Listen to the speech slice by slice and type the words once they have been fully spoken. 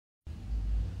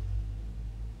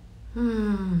Hey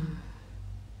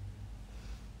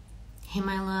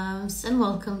my loves, and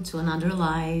welcome to another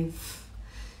live.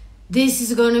 This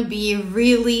is going to be a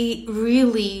really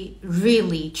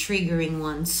triggering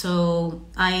one, so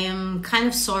I am kind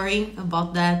of sorry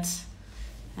about that.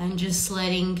 I'm just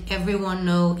letting everyone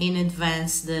know in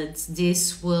advance that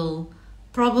this will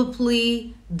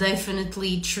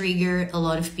definitely trigger a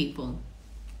lot of people.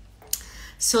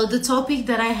 So the topic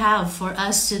that I have for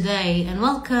us today, and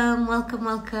welcome.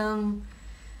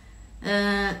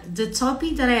 The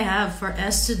topic that I have for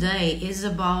us today is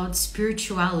about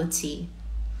spirituality.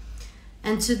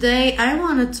 And today I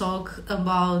want to talk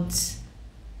about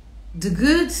the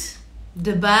good,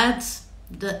 the bad,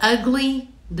 the ugly,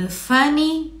 the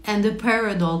funny, and the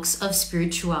paradox of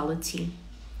spirituality.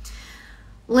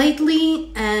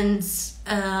 Lately, and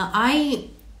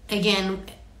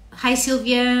hi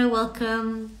Sylvia,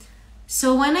 welcome.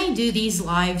 So when I do these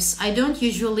lives, I don't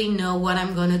usually know what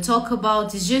I'm going to talk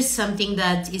about. It's just something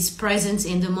that is present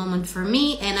in the moment for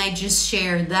me, and I just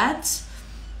share that.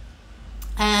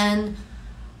 And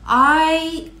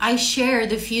I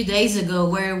shared a few days ago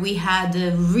where we had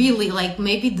a really,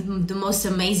 maybe the most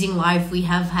amazing live we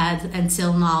have had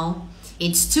until now.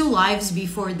 It's 2 lives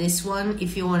before this one,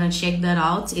 if you want to check that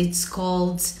out. It's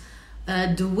called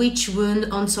The Witch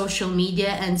Wound on Social Media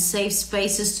and Safe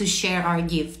Spaces to Share Our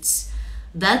Gifts.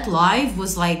 That live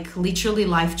was literally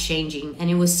life-changing, and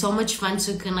it was so much fun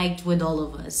to connect with all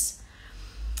of us.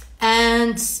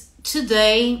 And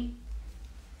today,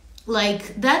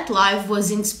 that live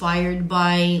was inspired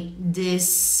by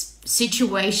this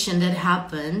situation that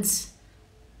happened.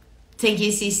 Thank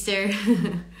you, sister.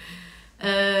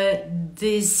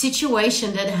 This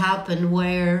situation that happened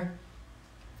where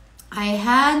I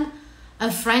had a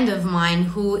friend of mine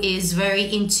who is very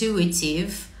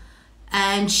intuitive,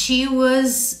 and she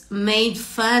was made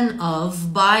fun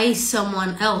of by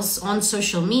someone else on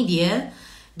social media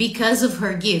because of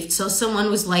her gift. So someone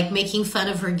was making fun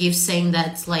of her gift, saying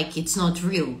that it's not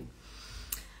real.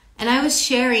 And I was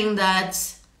sharing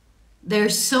that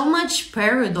there's so much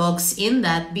paradox in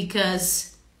that,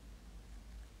 because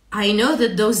I know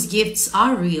that those gifts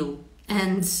are real,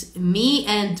 and me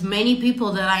and many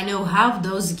people that I know have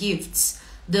those gifts,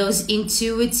 those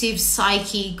intuitive,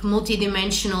 psychic,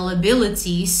 multidimensional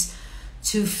abilities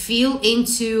to feel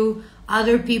into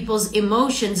other people's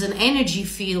emotions and energy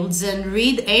fields and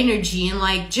read energy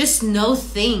and just know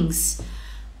things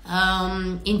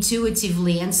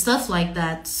intuitively and stuff like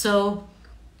that. So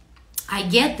I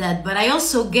get that, but I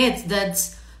also get that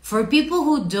for people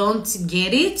who don't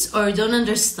get it or don't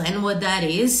understand what that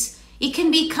is, it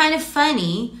can be kind of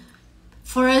funny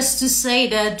for us to say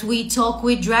that we talk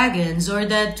with dragons, or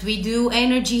that we do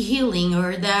energy healing,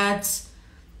 or that,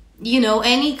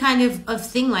 any kind of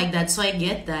thing like that. So I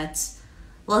get that.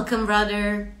 Welcome,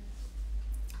 brother.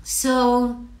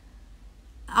 So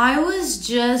I was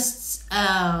just,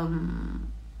 I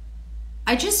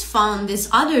just found this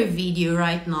other video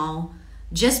right now,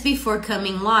 just before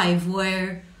coming live,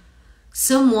 where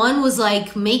someone was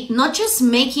not just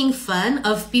making fun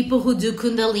of people who do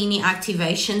Kundalini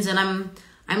activations, and I'm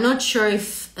not sure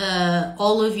if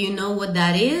all of you know what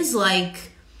that is.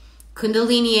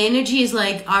 Kundalini energy is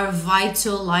our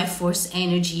vital life force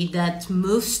energy that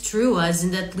moves through us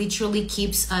and that literally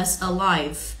keeps us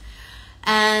alive.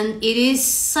 And it is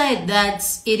said that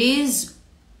it is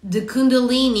the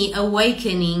Kundalini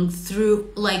awakening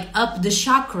through up the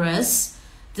chakras,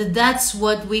 that's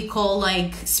what we call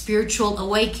spiritual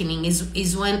awakening,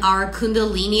 is when our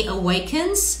Kundalini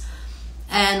awakens,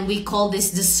 and we call this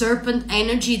the serpent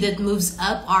energy that moves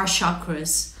up our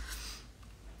chakras.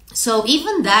 So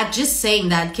even that, just saying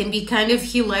that, can be kind of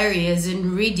hilarious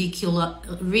and ridiculed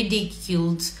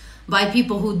by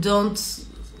people who don't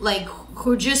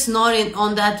who are just not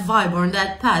on that vibe or on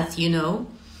that path,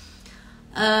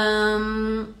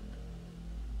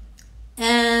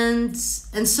 And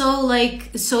so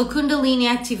Kundalini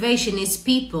activation is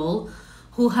people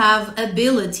who have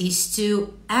abilities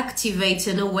to activate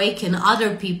and awaken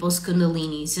other people's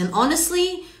Kundalinis. And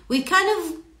honestly, we kind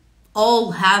of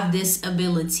all have this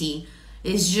ability.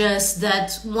 It's just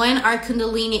that when our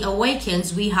Kundalini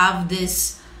awakens, we have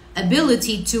this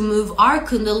ability to move our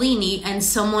Kundalini and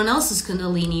someone else's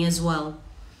Kundalini as well.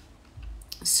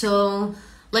 So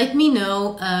let me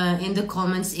know in the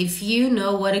comments if you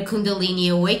know what a Kundalini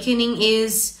awakening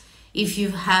is, if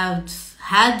you have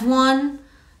had one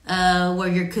where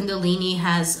your Kundalini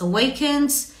has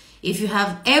awakened, if you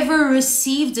have ever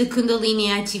received a Kundalini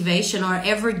activation or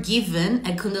ever given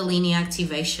a Kundalini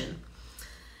activation.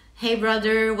 Hey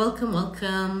brother,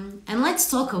 welcome. And let's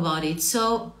talk about it.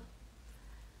 So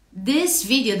this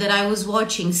video that I was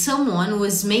watching, someone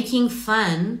was making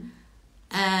fun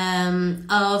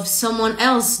of someone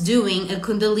else doing a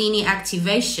Kundalini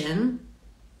activation.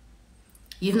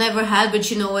 You've never had, but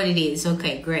you know what it is.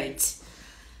 Okay, great.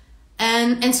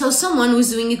 And so someone was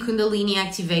doing a Kundalini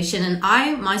activation, and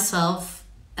I myself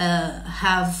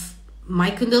have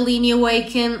my Kundalini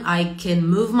awaken. I can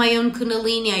move my own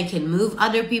Kundalini. I can move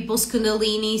other people's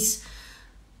Kundalinis.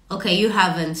 Okay, you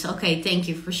haven't. Okay, thank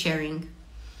you for sharing.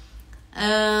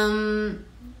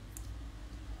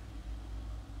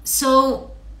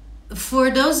 So for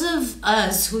those of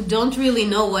us who don't really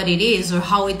know what it is or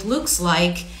how it looks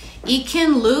like, it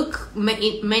can look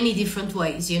in many different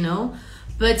ways, you know,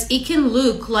 but it can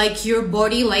look like your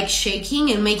body like shaking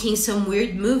and making some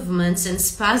weird movements and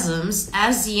spasms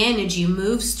as the energy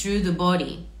moves through the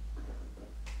body.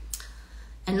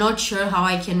 I'm not sure how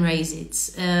I can raise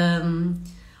it.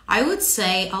 I would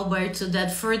say, Alberto,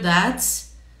 that for that,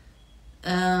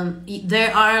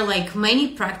 there are like many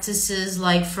practices,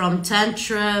 like from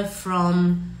Tantra,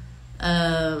 from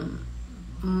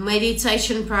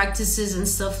meditation practices and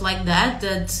stuff like that,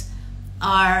 that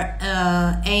are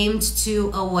aimed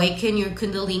to awaken your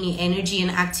Kundalini energy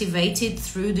and activate it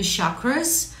through the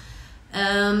chakras.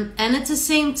 And at the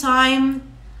same time,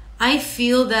 I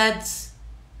feel that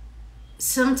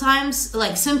sometimes,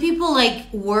 like, some people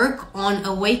like work on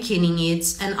awakening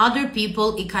it, and other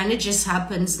people it kind of just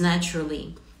happens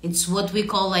naturally. It's what we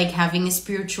call like having a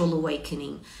spiritual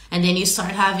awakening, and then you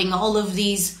start having all of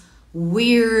these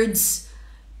weird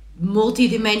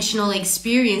multidimensional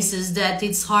experiences that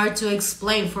it's hard to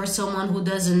explain for someone who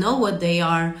doesn't know what they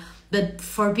are, but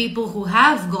for people who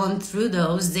have gone through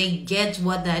those, they get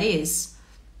what that is.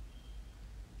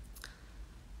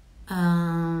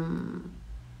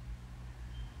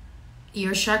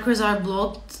 Your chakras are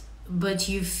blocked, but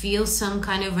you feel some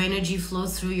kind of energy flow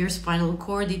through your spinal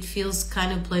cord. It feels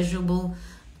kind of pleasurable,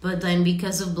 but then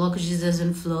because of blockages, it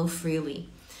doesn't flow freely.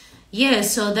 Yeah,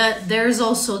 so that there's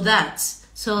also that.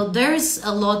 So there's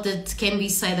a lot that can be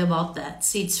said about that.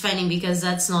 It's funny because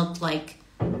that's not like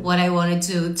what I wanted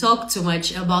to talk too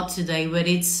much about today, but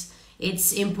it's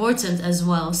important as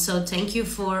well. So thank you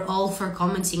for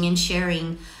commenting and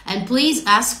sharing, and please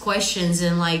ask questions,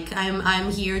 and like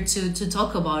I'm here to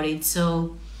talk about it.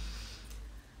 So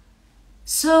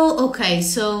okay,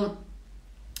 so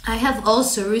I have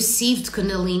also received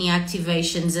Kundalini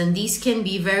activations, and these can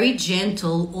be very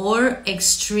gentle or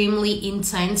extremely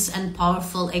intense and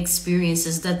powerful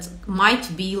experiences that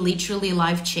might be literally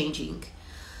life-changing.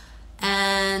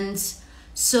 And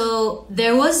so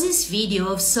there was this video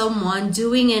of someone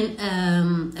doing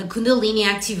a Kundalini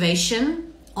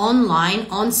activation online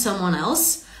on someone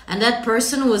else, and that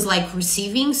person was like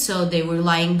receiving, so they were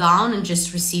lying down and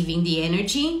just receiving the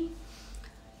energy.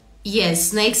 Yes,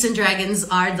 snakes and dragons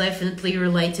are definitely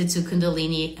related to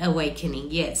Kundalini awakening.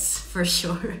 Yes, for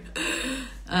sure.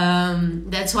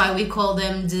 That's why we call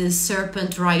them the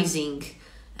serpent rising.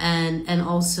 And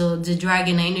also the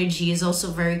dragon energy is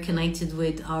also very connected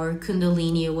with our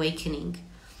Kundalini awakening.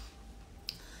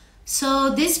 So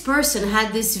this person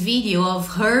had this video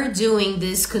of her doing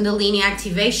this Kundalini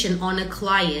activation on a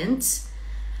client.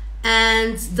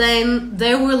 And then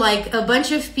there were like a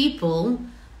bunch of people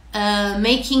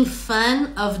making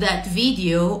fun of that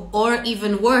video, or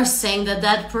even worse, saying that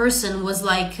that person was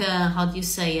like, how do you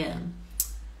say,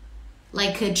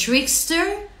 like a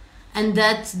trickster. And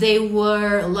that they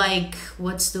were like,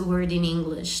 what's the word in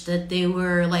English? That they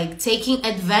were like taking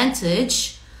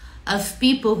advantage of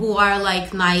people who are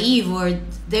like naive, or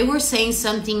they were saying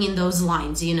something in those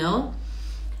lines, you know?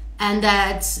 And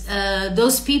that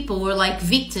those people were like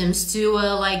victims to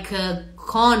like a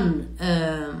con,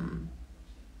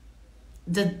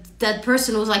 that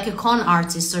person was like a con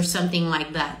artist or something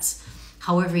like that.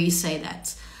 However you say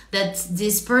that. That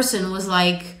this person was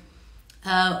like,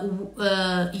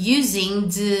 using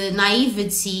the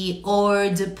naivety or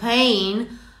the pain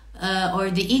or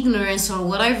the ignorance or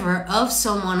whatever of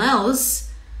someone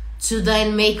else to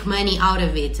then make money out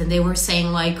of it. And they were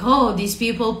saying like, oh, these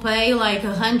people pay like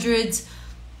 $100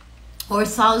 or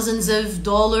thousands of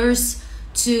dollars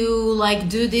to like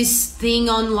do this thing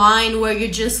online where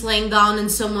you're just laying down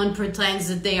and someone pretends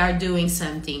that they are doing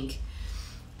something.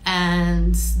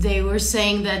 And they were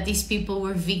saying that these people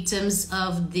were victims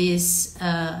of this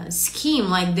scheme,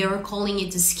 like they were calling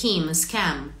it a scheme, a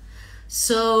scam.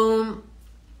 So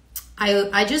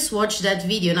I just watched that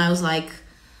video and I was like,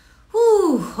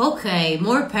 whew, okay,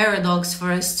 more paradox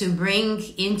for us to bring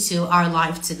into our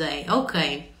life today.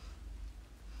 Okay,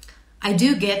 I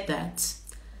do get that.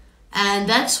 And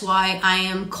that's why I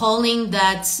am calling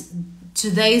that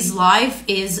today's life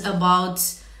is about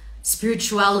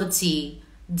spirituality,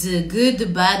 the good, the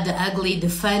bad, the ugly, the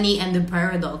funny, and the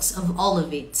paradox of all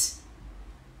of it.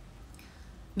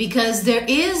 Because there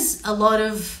is a lot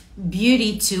of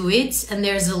beauty to it, and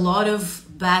there's a lot of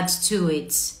bad to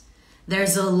it.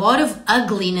 There's a lot of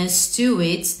ugliness to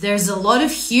it. There's a lot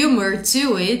of humor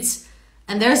to it.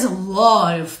 And there's a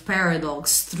lot of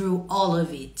paradox through all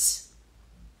of it.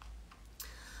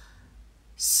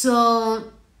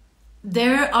 So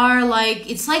there are like,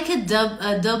 it's like a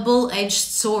double-edged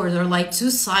sword, or like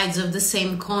two sides of the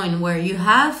same coin, where you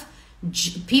have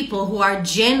people who are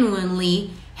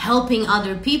genuinely helping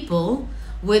other people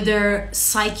with their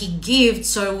psychic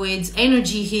gifts or with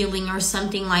energy healing or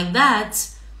something like that,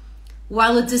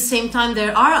 while at the same time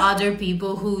there are other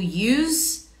people who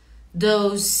use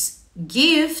those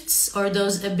gifts or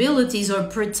those abilities or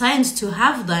pretend to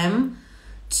have them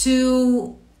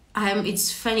to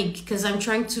it's funny because I'm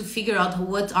trying to figure out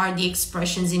what are the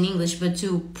expressions in English, but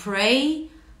to prey,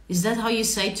 is that how you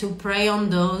say, to prey on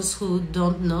those who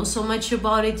don't know so much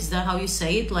about it? Is that how you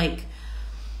say it? Like,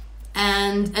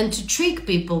 and to trick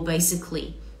people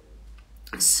basically.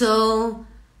 So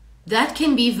that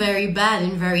can be very bad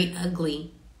and very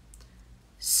ugly.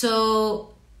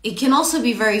 So it can also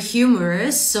be very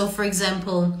humorous. So for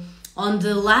example, on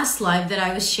the last live that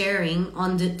I was sharing,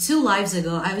 on the 2 lives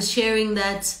ago, I was sharing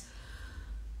that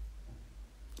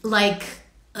like,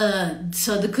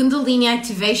 so the Kundalini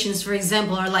activations, for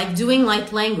example, are like doing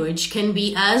light language can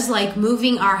be as like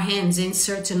moving our hands in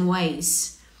certain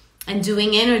ways and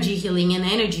doing energy healing and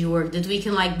energy work, that we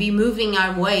can like be moving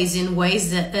our ways in ways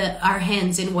that our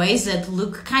hands in ways that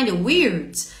look kind of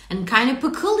weird and kind of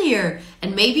peculiar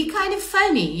and maybe kind of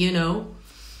funny, you know.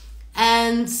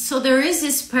 And so there is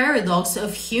this paradox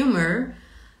of humor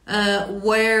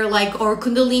where like, or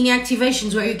Kundalini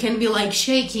activations where you can be like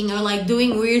shaking or like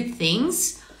doing weird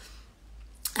things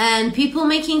and people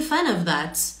making fun of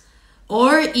that.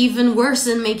 Or even worse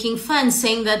than making fun,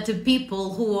 saying that the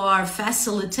people who are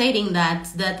facilitating that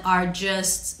are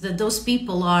just, that those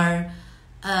people are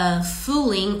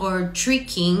fooling or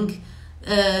tricking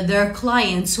their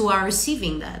clients who are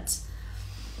receiving that.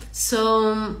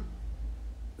 So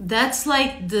that's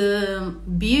like the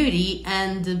beauty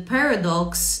and the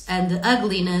paradox and the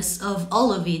ugliness of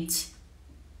all of it,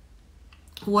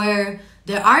 where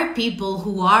there are people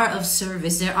who are of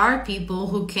service, there are people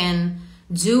who can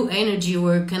do energy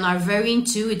work and are very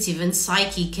intuitive and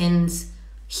psychic and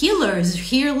healers.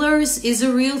 Healers is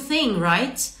a real thing,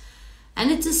 right?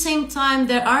 And at the same time,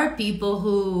 there are people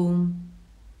who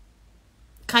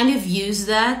kind of use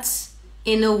that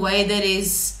in a way that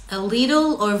is a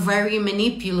little or very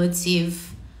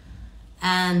manipulative,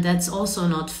 and that's also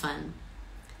not fun.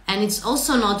 And it's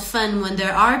also not fun when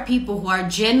there are people who are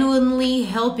genuinely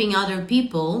helping other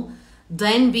people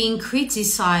then being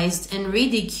criticized and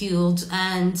ridiculed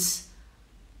and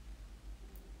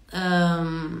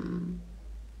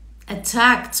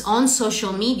attacked on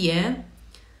social media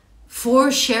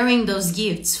for sharing those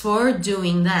gifts, for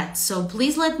doing that. So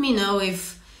please let me know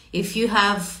if you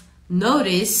have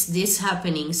noticed this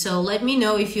happening. So let me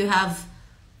know if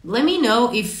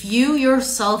you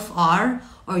yourself are,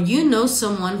 or you know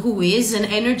someone who is an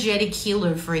energetic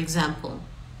healer, for example,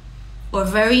 or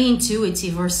very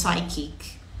intuitive or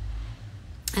psychic.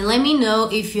 And let me know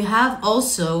if you have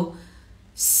also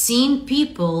seen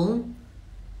people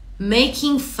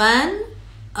making fun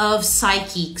of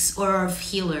psychics or of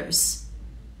healers.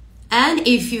 And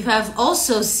if you have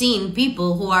also seen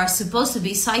people who are supposed to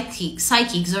be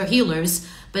psychics or healers,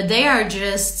 but they are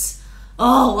just,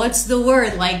 oh, what's the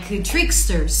word? Like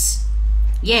tricksters.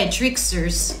 Yeah,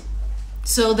 tricksters.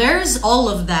 So there's all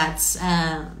of that.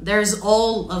 There's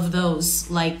all of those,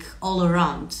 like, all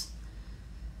around.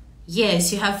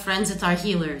 Yes, you have friends that are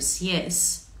healers.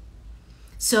 Yes.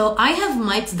 So I have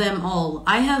met them all.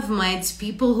 I have met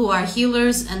people who are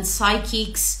healers and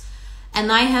psychics.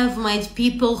 And I have met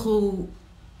people who...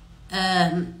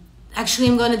 actually,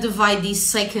 I'm going to divide this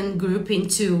second group in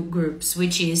 2 groups,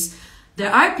 which is...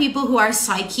 There are people who are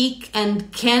psychic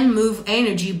and can move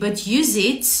energy, but use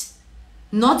it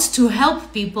not to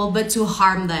help people, but to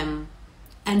harm them.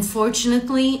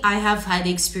 Unfortunately, I have had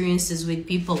experiences with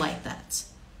people like that.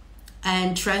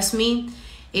 And trust me,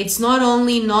 it's not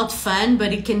only not fun,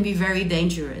 but it can be very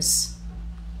dangerous.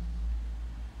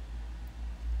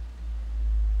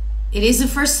 It is the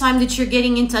first time that you're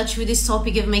getting in touch with this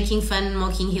topic of making fun and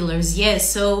mocking healers. Yes,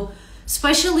 so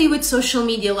especially with social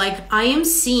media, like I am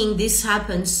seeing this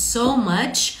happen so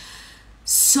much,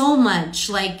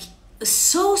 like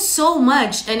so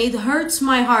much, and it hurts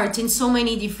my heart in so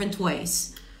many different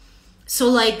ways. So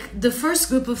like the first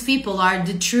group of people are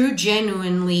the true,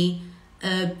 genuinely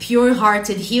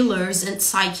pure-hearted healers and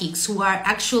psychics who are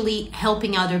actually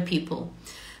helping other people.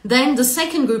 Then the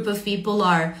second group of people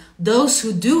are those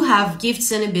who do have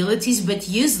gifts and abilities but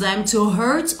use them to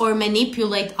hurt or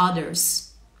manipulate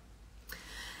others.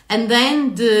 And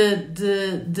then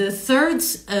the third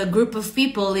group of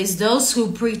people is those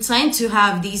who pretend to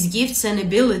have these gifts and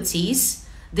abilities.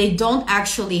 They don't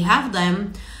actually have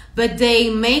them, but they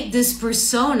make this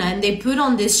persona and they put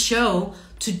on this show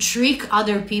to trick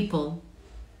other people.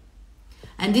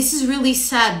 And this is really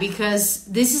sad because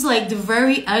this is like the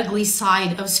very ugly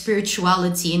side of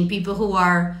spirituality in people who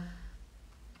are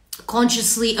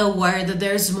consciously aware that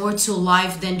there's more to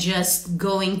life than just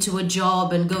going to a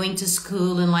job and going to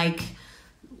school and like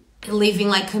living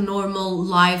like a normal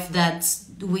life that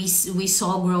we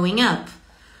saw growing up.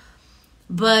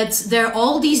 But there are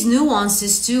all these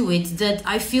nuances to it that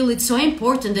I feel it's so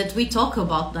important that we talk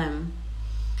about them.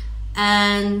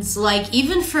 And like,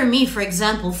 even for me, for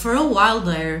example, for a while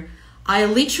there, I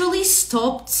literally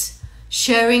stopped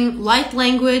sharing light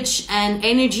language and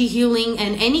energy healing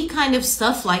and any kind of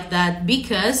stuff like that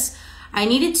because I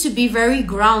needed to be very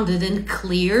grounded and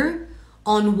clear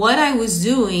on what I was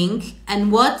doing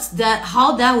and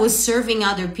how that was serving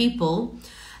other people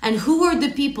and who were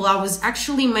the people I was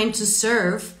actually meant to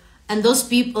serve, and those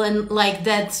people, and like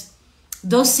that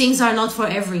those things are not for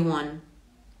everyone.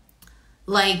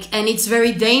 Like, and it's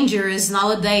very dangerous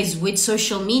nowadays with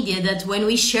social media that when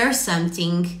we share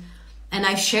something, and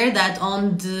I've shared that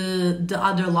on the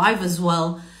other live as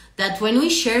well, that when we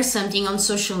share something on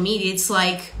social media, it's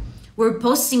like we're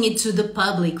posting it to the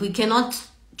public. We cannot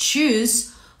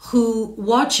choose who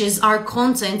watches our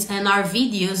content and our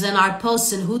videos and our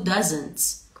posts and who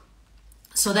doesn't.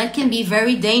 So that can be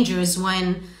very dangerous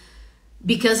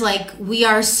because like we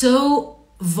are so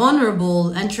vulnerable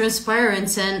and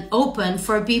transparent and open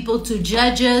for people to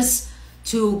judge us,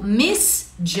 to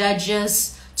misjudge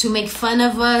us, to make fun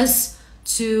of us,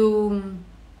 to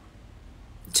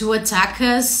attack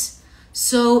us.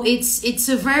 So it's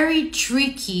a very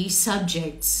tricky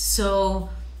subject. So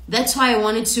that's why I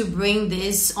wanted to bring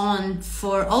this on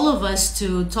for all of us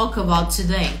to talk about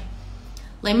today.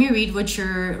 Let me read what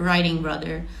you're writing,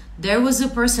 brother. There was a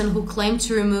person who claimed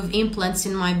to remove implants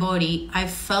in my body. I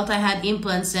felt I had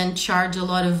implants and charged a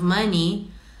lot of money.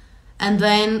 And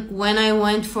then when I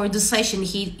went for the session,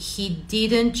 he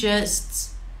didn't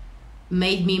just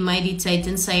made me meditate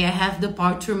and say, I have the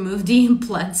power to remove the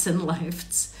implants and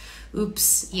left.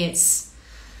 Oops, yes.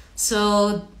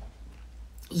 So,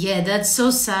 yeah, that's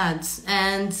so sad.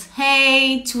 And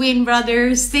hey, twin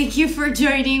brothers, thank you for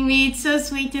joining me. It's so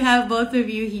sweet to have both of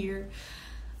you here.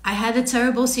 I had a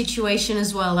terrible situation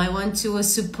as well. I went to a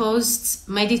supposed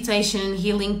meditation and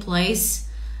healing place,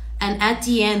 and at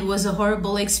the end was a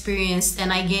horrible experience,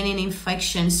 and I gained an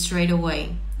infection straight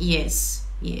away. Yes,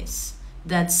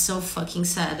 that's so fucking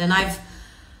sad. And I've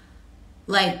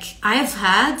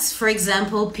had, for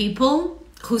example, people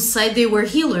who said they were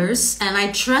healers, and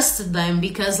I trusted them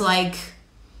because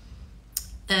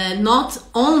not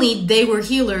only they were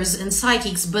healers and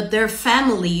psychics, but their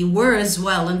family were as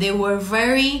well. And they were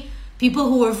people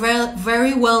who were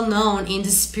very well known in the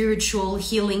spiritual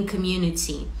healing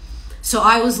community. So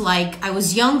I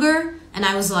was younger and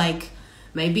I was like,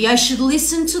 maybe I should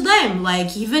listen to them.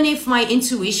 Like, even if my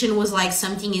intuition was like,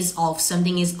 something is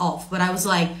off. But I was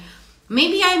like,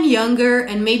 maybe I'm younger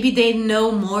and maybe they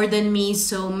know more than me.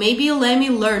 So maybe let me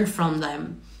learn from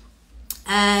them.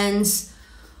 And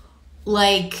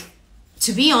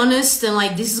to be honest,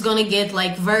 and this is gonna get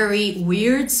very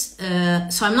weird,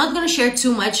 so I'm not gonna share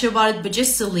too much about it, but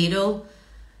just a little.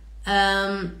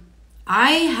 I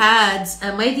had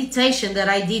a meditation that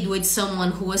I did with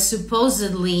someone who was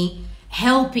supposedly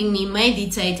helping me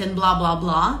meditate and blah blah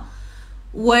blah,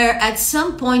 where at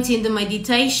some point in the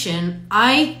meditation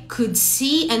I could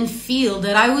see and feel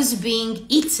that I was being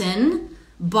eaten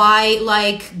by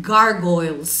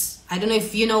gargoyles. I don't know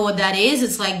if you know what that is.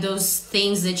 It's like those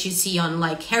things that you see on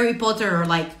Harry Potter or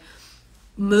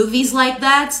movies like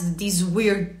that. These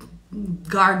weird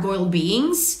gargoyle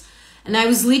beings. And I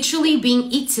was literally being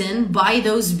eaten by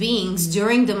those beings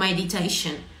during the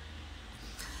meditation.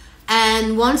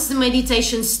 And once the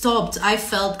meditation stopped, I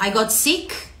got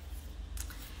sick.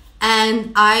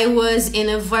 And I was in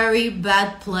a very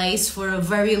bad place for a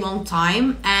very long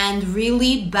time. And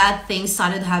really bad things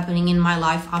started happening in my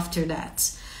life after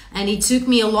that. And it took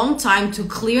me a long time to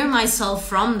clear myself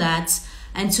from that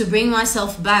and to bring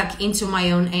myself back into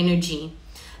my own energy.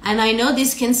 And I know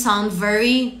this can sound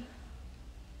very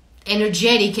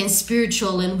energetic and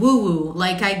spiritual and woo-woo,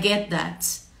 I get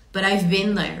that, but I've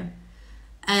been there.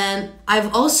 And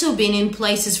I've also been in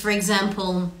places, for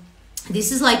example,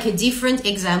 this is like a different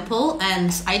example,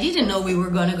 and I didn't know we were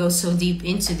gonna go so deep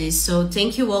into this. So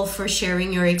thank you all for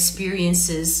sharing your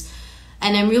experiences.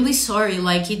 And I'm really sorry,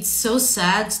 like it's so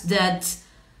sad that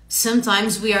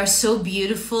sometimes we are so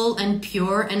beautiful and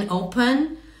pure and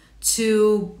open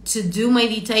to do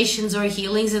meditations or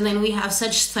healings, and then we have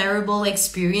such terrible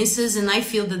experiences. And I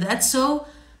feel that that's so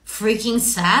freaking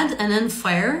sad and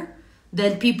unfair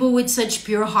that people with such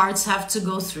pure hearts have to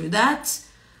go through that.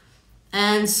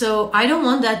 And so I don't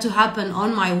want that to happen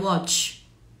on my watch.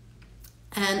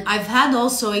 And I've had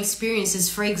also experiences,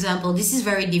 for example, this is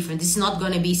very different. This is not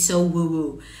going to be so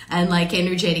woo-woo and like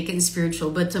energetic and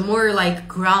spiritual, but the more like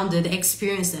grounded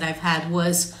experience that I've had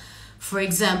was, for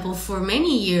example, for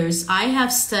many years, I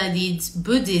have studied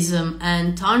Buddhism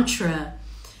and Tantra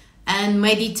and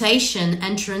meditation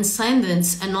and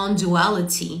transcendence and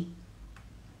non-duality.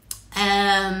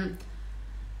 And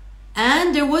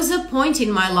there was a point in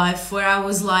my life where I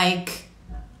was like,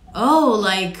 oh,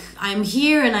 like I'm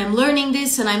here and I'm learning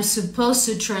this and I'm supposed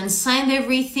to transcend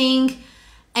everything.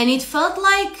 And it felt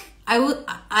like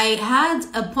I had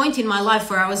a point in my life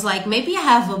where I was like, maybe I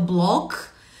have a block,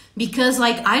 because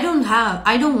like I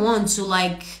don't want to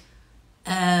like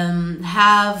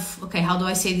have, okay, how do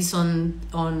I say this on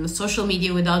social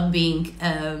media without being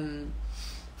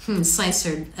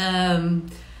censored?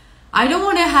 I don't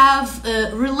want to have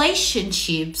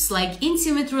relationships, like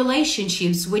intimate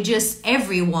relationships with just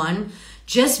everyone,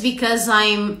 just because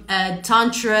I'm a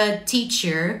Tantra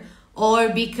teacher or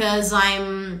because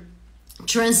I'm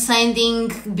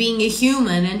transcending being a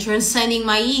human and transcending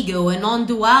my ego and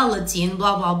non-duality and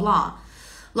blah, blah, blah.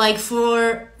 Like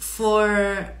forever,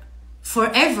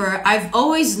 I've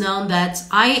always known that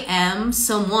I am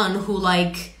someone who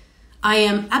like, I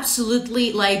am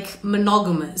absolutely like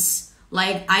monogamous.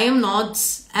 Like I am not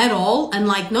at all, and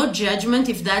like no judgment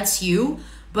if that's you,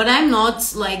 but I'm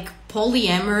not like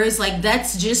polyamorous. Like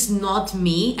that's just not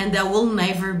me, and that will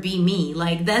never be me.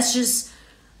 Like that just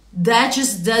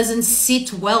doesn't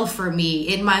sit well for me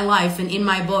in my life and in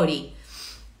my body.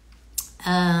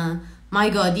 My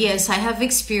God, yes, I have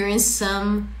experienced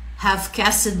some have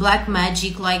casted black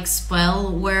magic like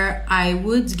spell where I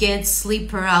would get sleep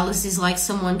paralysis, like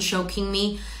someone choking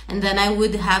me, and then I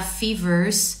would have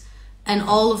fevers and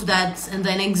all of that, and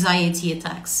then anxiety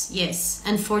attacks. Yes,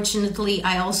 unfortunately,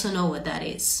 I also know what that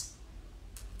is.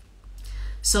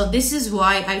 So this is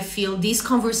why I feel these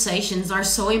conversations are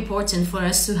so important for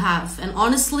us to have. And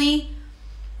honestly,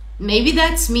 maybe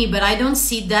that's me, but I don't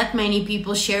see that many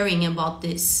people sharing about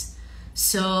this.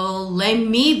 So let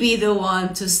me be the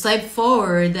one to step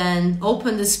forward and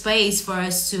open the space for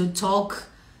us to talk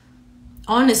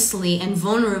honestly and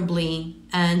vulnerably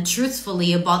and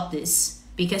truthfully about this.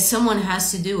 Because someone has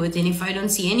to do it, and if I don't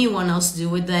see anyone else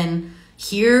do it, then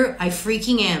here I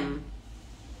freaking am.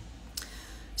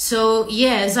 So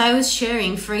yeah, as I was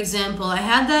sharing, for example, I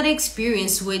had that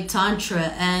experience with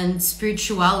Tantra and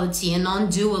spirituality and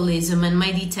non-dualism and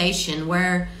meditation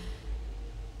where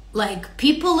like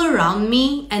people around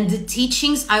me and the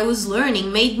teachings I was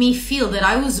learning made me feel that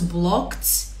I was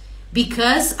blocked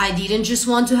because I didn't just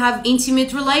want to have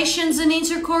intimate relations and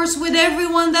intercourse with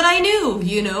everyone that I knew,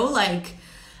 you know, like.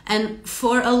 And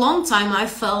for a long time, I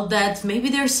felt that maybe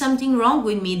there's something wrong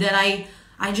with me, that I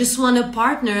just want a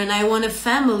partner and I want a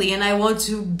family and I want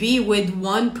to be with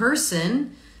one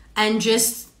person and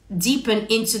just deepen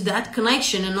into that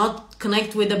connection and not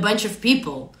connect with a bunch of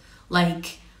people.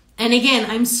 Like, and again,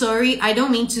 I'm sorry, I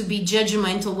don't mean to be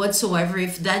judgmental whatsoever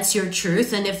if that's your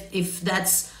truth and if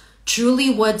that's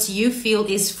truly what you feel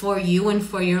is for you and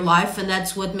for your life and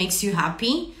that's what makes you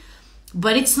happy.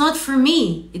 But it's not for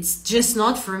me. It's just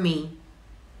not for me.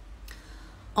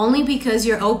 Only because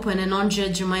you're open and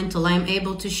non-judgmental, I'm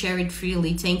able to share it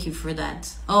freely. Thank you for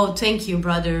that. Oh, thank you,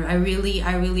 brother. I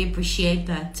really appreciate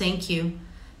that. Thank you.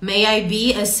 May I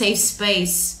be a safe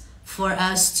space for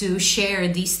us to share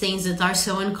these things that are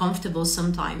so uncomfortable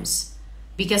sometimes.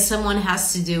 Because someone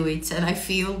has to do it. And I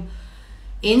feel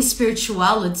in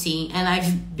spirituality, and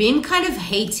I've been kind of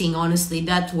hating, honestly,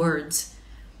 that word.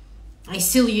 I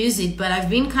still use it, but I've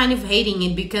been kind of hating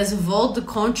it because of all the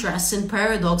contrasts and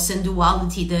paradox and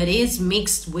duality that is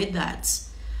mixed with that.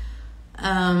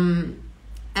 And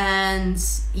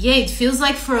yeah, it feels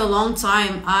like for a long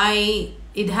time,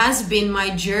 it has been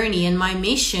my journey and my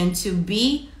mission to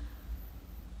be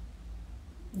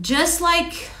just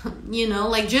like, you know,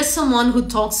 like just someone who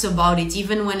talks about it,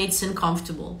 even when it's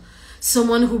uncomfortable.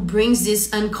 Someone who brings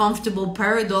these uncomfortable,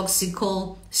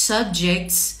 paradoxical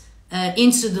subjects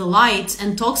into the light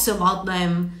and talks about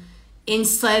them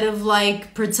instead of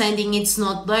like pretending it's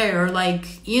not there, or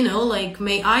like, you know, like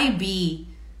may I be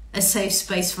a safe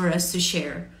space for us to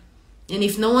share. And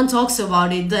if no one talks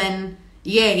about it, then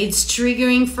yeah, it's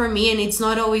triggering for me, and it's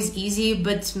not always easy,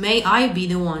 but may I be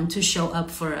the one to show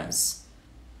up for us.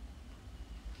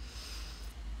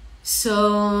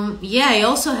 So yeah, I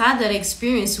also had that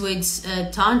experience with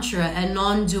Tantra and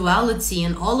non-duality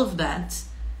and all of that.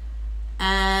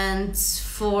 And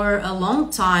for a long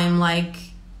time, like,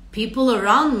 people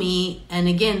around me, and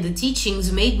again, the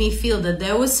teachings made me feel that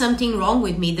there was something wrong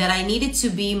with me, that I needed to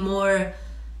be more,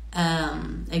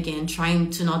 again, trying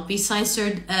to not be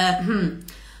censored,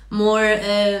 more,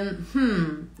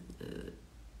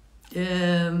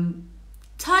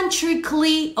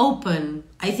 tantrically open.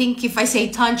 I think if I say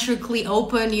tantrically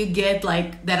open, you get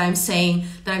like that I'm saying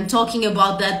that I'm talking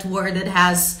about that word that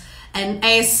has an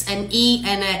S, an E,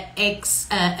 and an X,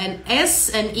 an S,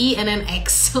 an E, and an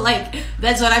X. Like,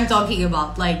 that's what I'm talking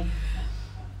about. Like,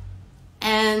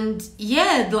 and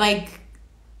yeah, like,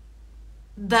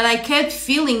 that I kept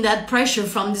feeling that pressure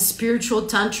from the spiritual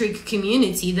tantric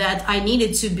community, that I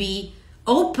needed to be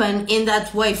open in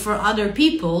that way for other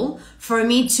people, for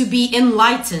me to be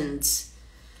enlightened.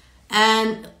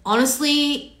 And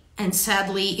honestly and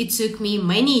sadly, it took me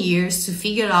many years to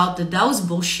figure out that that was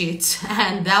bullshit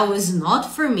and that was not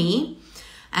for me.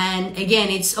 And again,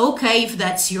 it's okay if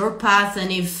that's your path,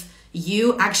 and if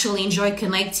you actually enjoy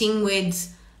connecting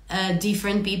with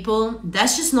different people.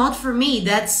 That's just not for me.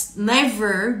 That's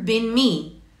never been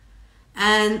me.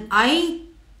 And I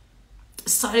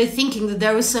started thinking that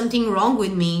there was something wrong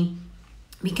with me,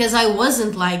 because I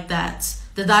wasn't like that,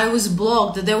 that I was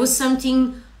blocked, that there was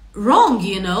something wrong,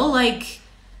 you know, like.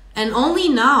 And only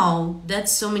now that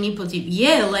so many people,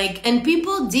 yeah, like, and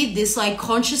people did this like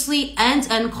consciously and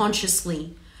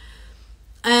unconsciously.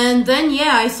 And then,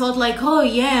 yeah, I thought like, oh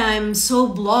yeah, I'm so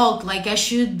blocked, like I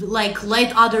should like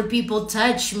let other people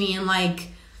touch me, and like,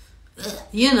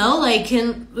 you know, like,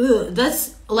 and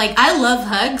that's like, I love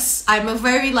hugs. I'm a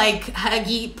very like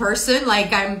huggy person.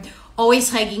 Like, I'm always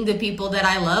hugging the people that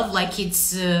I love. Like,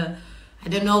 it's, I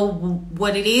don't know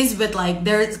what it is, but like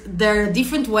there are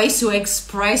different ways to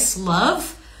express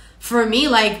love. For me,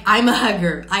 like, I'm a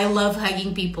hugger. I love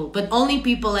hugging people, but only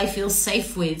people I feel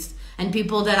safe with and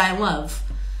people that I love.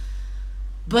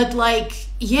 But like,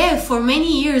 yeah, for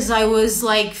many years I was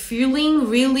like feeling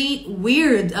really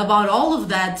weird about all of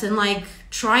that, and like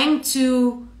trying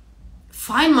to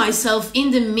find myself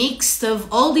in the mix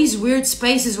of all these weird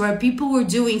spaces where people were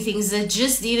doing things that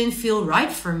just didn't feel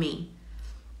right for me.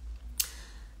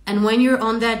 And when you're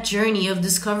on that journey of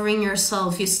discovering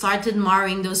yourself, you start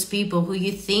admiring those people who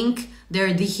you think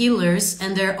they're the healers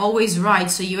and they're always right,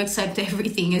 so you accept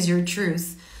everything as your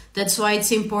truth. That's why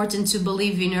it's important to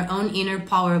believe in your own inner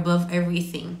power above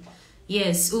everything.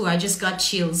 Yes, ooh, I just got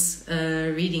chills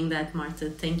reading that, Marta.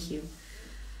 Thank you.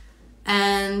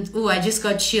 And ooh, I just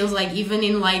got chills, like even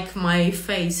in like my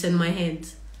face and my head.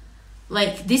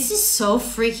 Like, this is so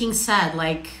freaking sad.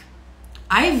 Like,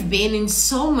 I've been in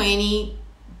so many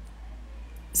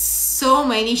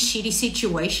shitty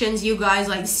situations, you guys,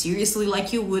 like seriously,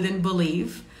 like you wouldn't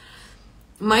believe.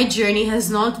 My journey has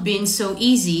not been so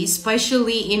easy,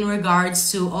 especially in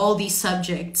regards to all these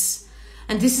subjects.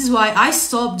 And this is why I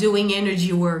stopped doing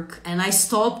energy work, and I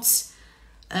stopped,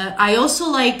 I also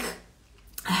like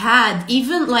had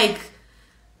even like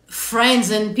friends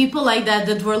and people like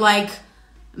that were like,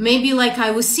 maybe like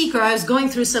I was sick or I was going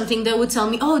through something, that would tell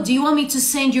me, oh, do you want me to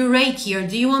send you Reiki, or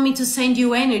do you want me to send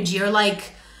you energy, or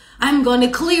like, I'm gonna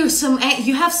clear some,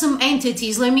 you have some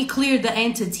entities, let me clear the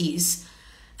entities.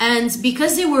 And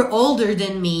because they were older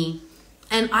than me,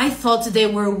 and I thought they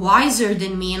were wiser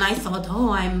than me, and I thought, oh,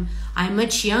 I'm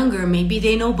much younger, maybe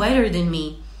they know better than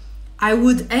me, I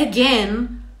would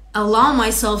again allow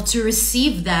myself to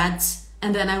receive that,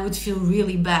 and then I would feel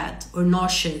really bad or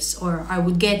nauseous, or I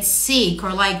would get sick,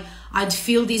 or like I'd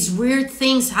feel these weird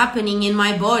things happening in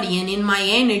my body and in my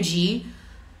energy,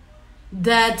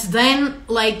 that then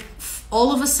like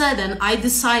all of a sudden I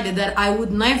decided that I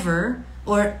would never,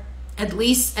 or at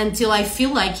least until I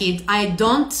feel like it, I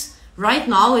don't, right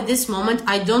now at this moment,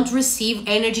 I don't receive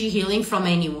energy healing from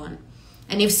anyone.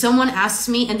 And if someone asks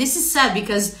me, and this is sad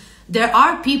because there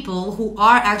are people who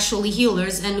are actually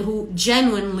healers and who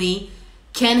genuinely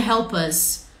can help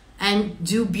us and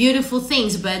do beautiful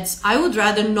things, but I would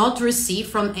rather not receive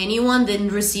from anyone than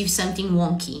receive something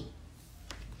wonky.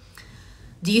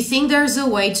 Do you think there's a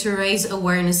way to raise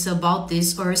awareness about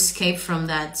this or escape from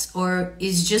that? Or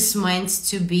is just meant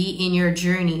to be in your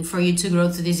journey for you to grow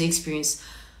through this experience?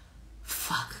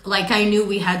 Fuck. Like, I knew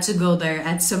we had to go there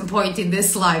at some point in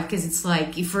this life, because it's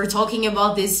like, if we're talking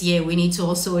about this, yeah, we need to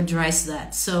also address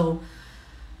that. So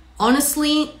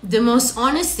honestly, the most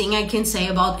honest thing I can say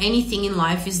about anything in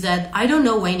life is that I don't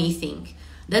know anything.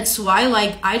 That's why,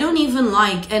 like, I don't even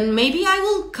like, and maybe I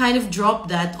will kind of drop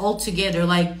that altogether.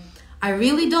 Like, I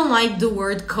really don't like the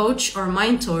word coach or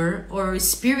mentor or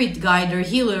spirit guide or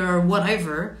healer or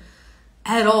whatever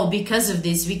at all because of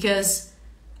this, because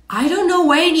I don't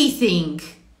know anything.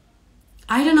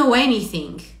 I don't know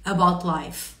anything about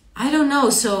life. I don't know.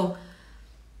 So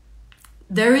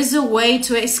there is a way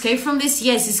to escape from this.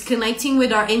 Yes, it's connecting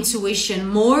with our intuition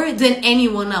more than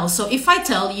anyone else. So if I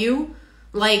tell you,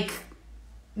 like,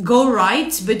 go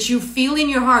right, but you feel in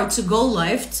your heart to go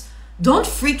left, don't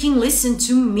freaking listen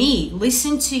to me.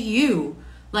 Listen to you.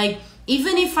 Like,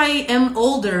 even if I am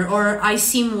older or I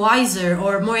seem wiser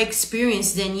or more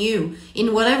experienced than you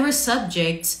in whatever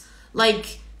subject,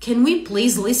 like, can we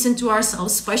please listen to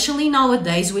ourselves, especially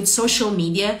nowadays with social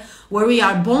media, where we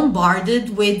are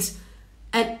bombarded with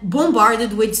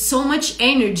so much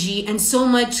energy and so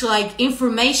much, like,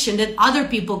 information that other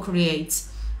people create,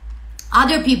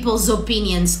 other people's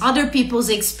opinions, other people's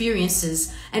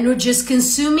experiences, and we're just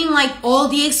consuming, like, all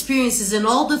the experiences and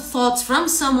all the thoughts from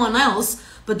someone else.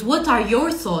 But what are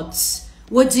your thoughts?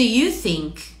 What do you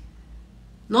think?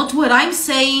 Not what I'm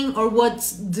saying or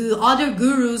what the other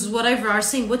gurus, whatever, are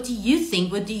saying. What do you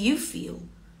think? What do you feel?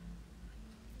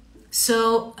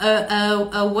 So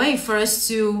a way for us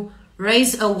to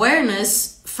raise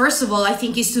awareness, first of all, I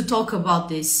think, is to talk about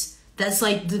this. That's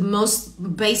like the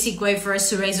most basic way for us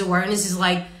to raise awareness, is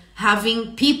like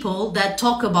having people that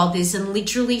talk about this and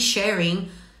literally sharing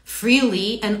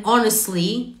freely and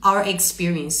honestly our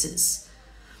experiences.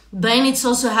 Then it's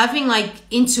also having, like,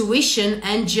 intuition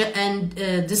and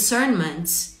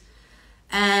discernment.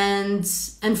 And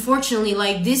unfortunately,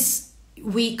 like, this,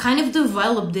 we kind of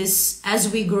develop this as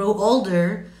we grow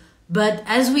older. But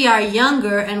as we are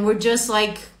younger and we're just,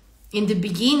 like, in the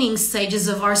beginning stages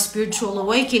of our spiritual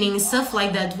awakening and stuff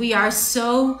like that, we are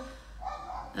so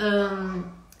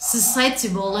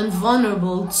susceptible and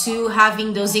vulnerable to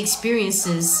having those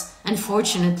experiences,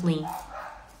 unfortunately.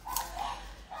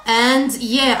 And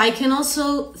yeah, I can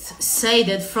also say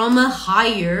that from a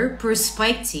higher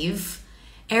perspective,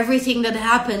 everything that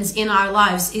happens in our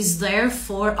lives is there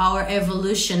for our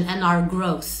evolution and our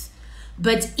growth.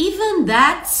 But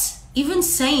even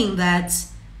saying that,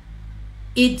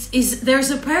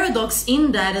 there's a paradox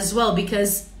in that as well,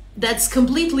 because that's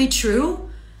completely true,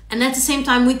 and at the same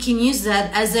time we can use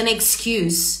that as an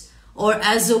excuse or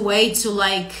as a way to,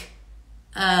 like,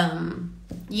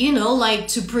 you know, like,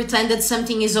 to pretend that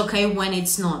something is okay when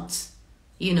it's not,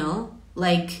 you know?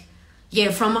 Like,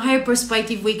 yeah, from a higher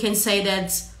perspective, we can say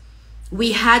that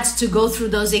we had to go through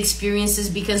those experiences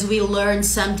because we learned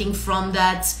something from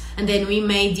that, and then we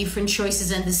made different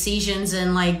choices and decisions,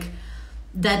 and, like,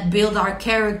 that build our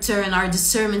character and our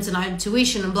discernment and our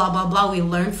intuition and blah, blah, blah. We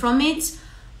learn from it.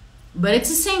 But at the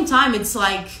same time, it's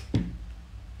like,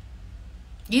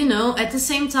 you know, at the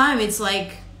same time, it's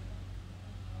like,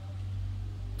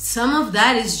 some of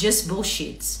that is just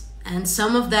bullshit, and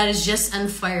some of that is just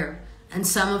unfair, and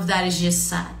some of that is just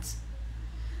sad.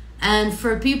 And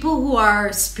for people who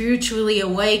are spiritually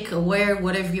awake, aware,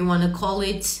 whatever you want to call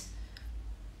it,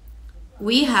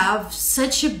 we have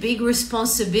such a big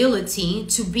responsibility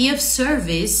to be of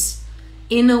service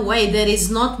in a way that is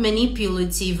not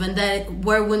manipulative, and that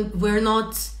where we're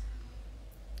not.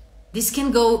 This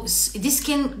can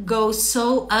go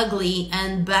so ugly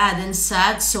and bad and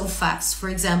sad so fast. For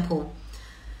example,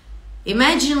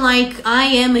 imagine, like, I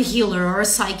am a healer or a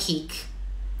psychic,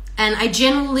 and I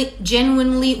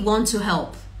genuinely want to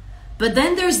help. But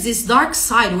then there's this dark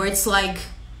side where it's like,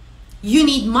 you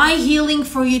need my healing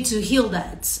for you to heal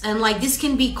that. And, like, this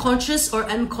can be conscious or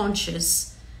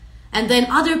unconscious. And then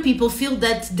other people feel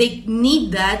that they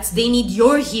need that. They need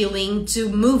your healing to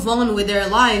move on with their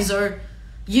lives, or,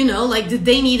 you know, like, that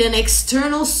they need an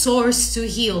external source to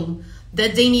heal,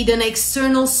 that they need an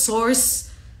external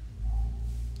source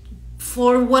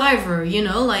for whatever, you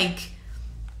know, like,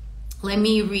 let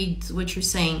me read what you're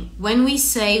saying. When we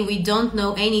say we don't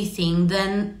know anything,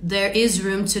 then there is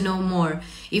room to know more.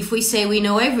 If we say we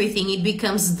know everything, it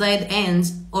becomes dead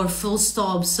end or full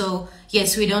stop. So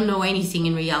yes, we don't know anything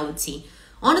in reality.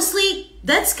 Honestly,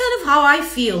 that's kind of how I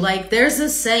feel. Like, there's a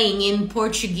saying in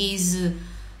Portuguese,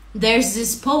 there's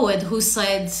this poet who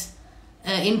said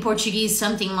in Portuguese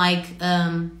something like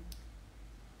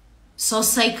só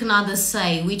sei que nada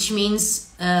sei, which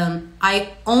means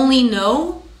I only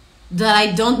know that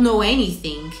I don't know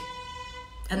anything.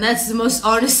 And that's the most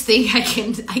honest thing I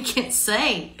can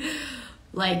say.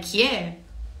 Like, yeah,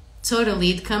 totally,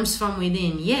 it comes from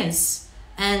within, yes.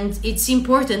 And it's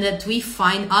important that we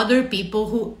find other people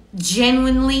who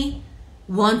genuinely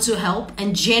want to help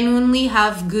and genuinely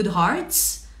have good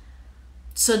hearts,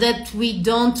 so that we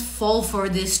don't fall for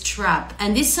this trap.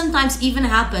 And this sometimes even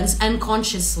happens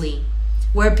unconsciously,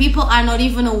 where people are not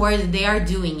even aware that they are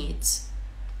doing it.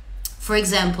 For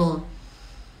example,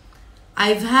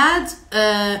 I've had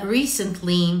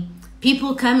recently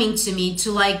people coming to me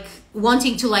to like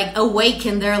wanting to like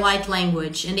awaken their light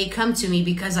language, and they come to me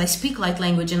because I speak light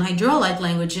language and I draw light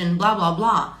language and blah blah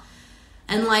blah.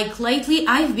 And like lately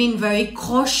I've been very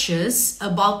cautious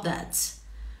about that.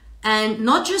 And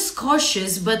not just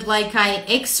cautious, but like I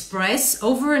express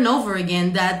over and over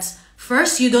again that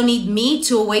first, you don't need me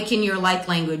to awaken your light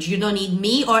language. You don't need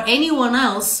me or anyone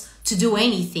else to do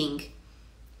anything.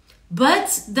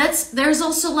 But there's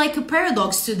also like a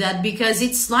paradox to that, because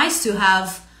it's nice to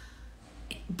have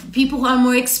people who are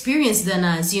more experienced than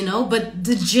us, you know, but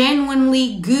the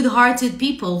genuinely good-hearted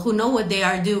people who know what they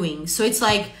are doing. So it's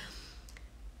like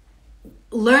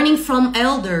learning from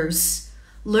elders,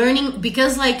 learning,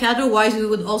 because like otherwise we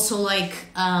would also like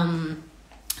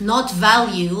not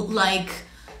value like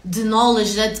the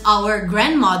knowledge that our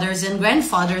grandmothers and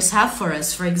grandfathers have for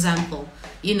us, for example,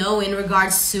 you know, in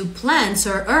regards to plants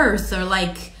or earth or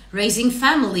like raising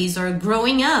families or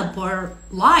growing up or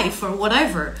life or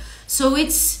whatever. So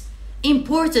it's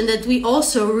important that we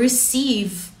also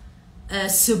receive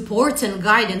support and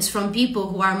guidance from people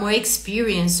who are more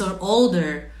experienced or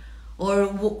older or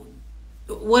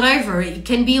whatever. It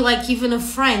can be like even a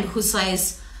friend who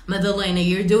says, Madalena,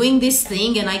 you're doing this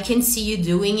thing and I can see you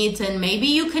doing it, and maybe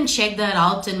you can check that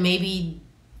out and maybe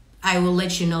I will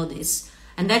let you know this.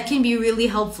 And that can be really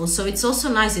helpful. So it's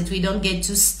also nice that we don't get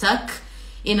too stuck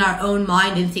in our own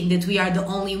mind and think that we are the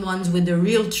only ones with the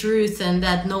real truth and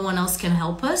that no one else can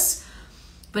help us.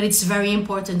 But it's very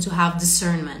important to have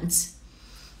discernment.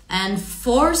 And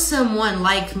for someone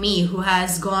like me who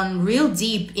has gone real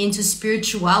deep into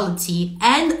spirituality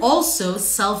and also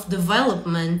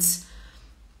self-development,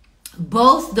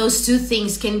 both those two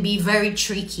things can be very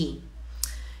tricky.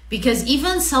 Because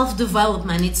even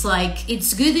self-development, it's like,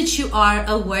 it's good that you are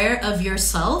aware of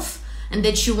yourself and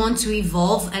that you want to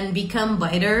evolve and become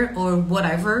better or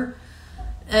whatever.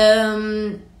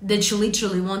 That you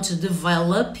literally want to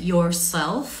develop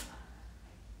yourself.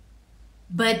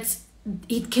 But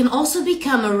it can also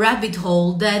become a rabbit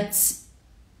hole that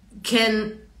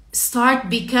can start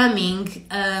becoming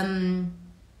a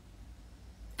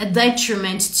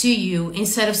detriment to you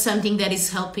instead of something that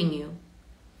is helping you.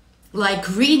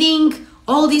 Like reading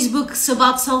all these books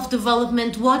about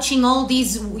self-development, watching all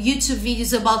these YouTube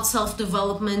videos about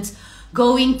self-development,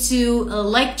 going to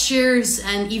lectures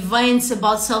and events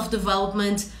about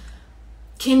self-development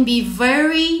can be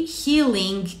very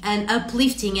healing and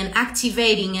uplifting and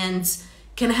activating and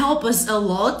can help us a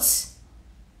lot,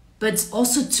 but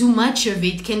also too much of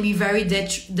it can be very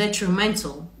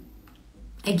detrimental.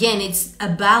 Again, it's a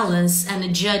balance and a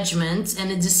judgment and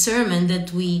a discernment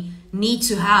that we need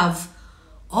to have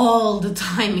all the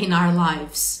time in our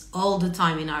lives, all the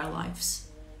time in our lives.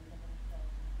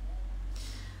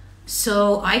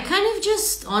 So I kind of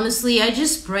just, honestly, I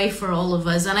just pray for all of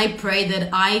us, and I pray that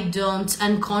I don't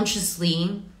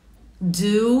unconsciously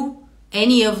do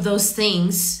any of those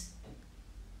things,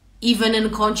 even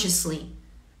unconsciously.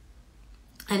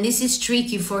 And this is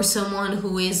tricky for someone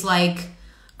who is like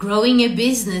growing a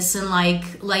business and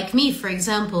like me, for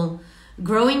example,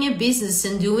 growing a business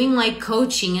and doing like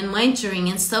coaching and mentoring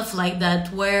and stuff like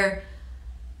that, where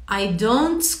I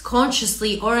don't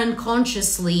consciously or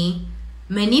unconsciously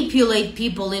manipulate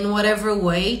people in whatever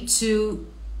way to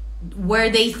where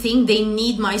they think they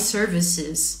need my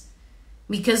services.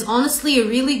 Because honestly, a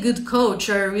really good coach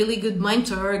or a really good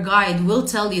mentor or a guide will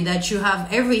tell you that you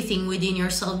have everything within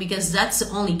yourself, because that's the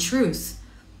only truth.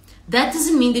 That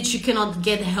doesn't mean that you cannot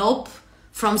get help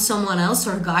from someone else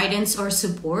or guidance or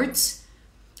support,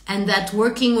 and that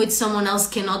working with someone else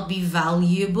cannot be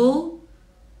valuable.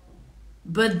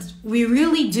 But we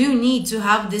really do need to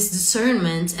have this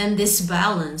discernment and this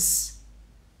balance.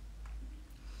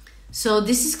 So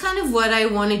this is kind of what I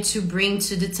wanted to bring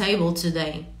to the table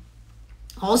today.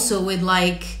 Also with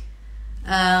like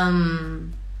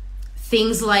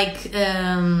things like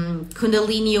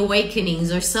Kundalini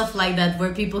awakenings or stuff like that,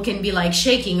 where people can be like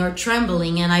shaking or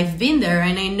trembling. And I've been there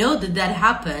and I know that that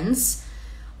happens,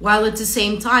 while at the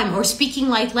same time, or speaking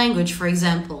light language, for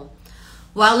example.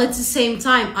 While at the same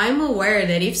time, I'm aware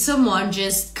that if someone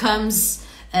just comes,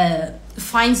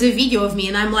 finds a video of me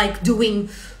and I'm like doing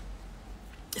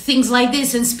things like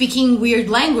this and speaking weird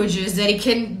languages, that it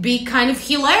can be kind of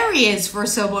hilarious for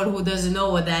someone who doesn't know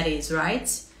what that is, right?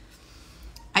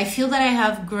 I feel that I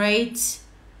have great,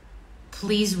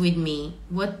 please with me.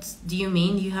 What do you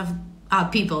mean? You have,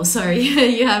 people, sorry.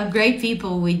 You have great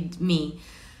people with me.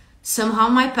 somehow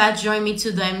my path joined me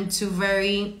to them, to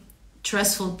very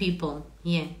trustful people.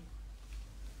 Yeah.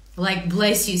 Like,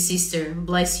 bless you, sister.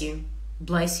 Bless you.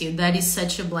 Bless you. That is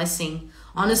such a blessing.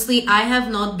 Honestly, I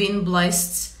have not been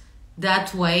blessed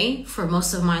that way for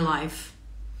most of my life.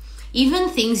 Even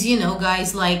things, you know,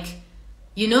 guys, like,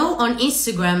 you know, on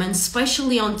Instagram and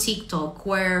especially on TikTok,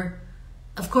 where,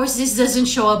 of course, this doesn't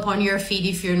show up on your feed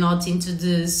if you're not into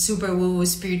the super woo-woo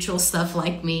spiritual stuff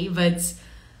like me, but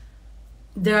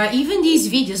there are even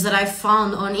these videos that I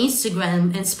found on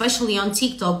Instagram and especially on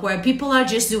TikTok where people are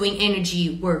just doing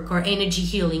energy work or energy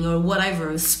healing or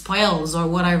whatever, spells or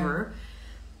whatever.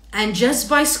 And just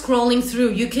by scrolling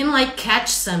through, you can like catch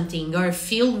something or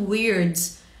feel weird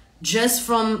just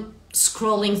from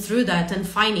scrolling through that and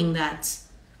finding that.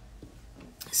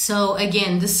 So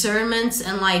again, discernment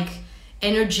and like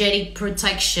energetic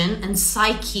protection and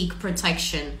psychic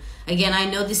protection. Again, I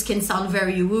know this can sound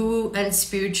very woo-woo and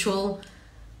spiritual,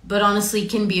 but honestly,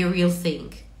 it can be a real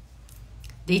thing.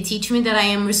 They teach me that I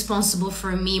am responsible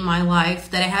for me, my life,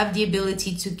 that I have the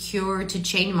ability to cure, to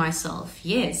change myself.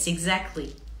 Yes,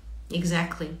 exactly.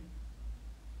 Exactly.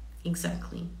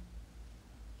 Exactly.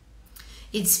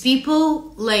 It's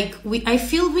people like, I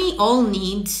feel we all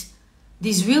need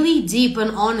these really deep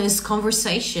and honest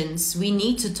conversations. We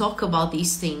need to talk about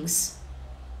these things.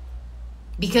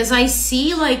 Because I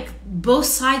see like both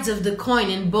sides of the coin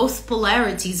and both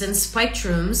polarities and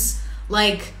spectrums,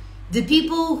 like the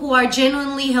people who are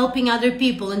genuinely helping other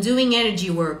people and doing energy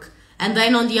work. And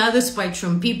then on the other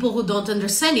spectrum, people who don't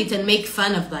understand it and make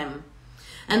fun of them.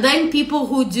 And then people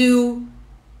who do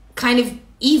kind of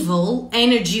evil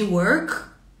energy work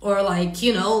or like,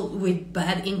 you know, with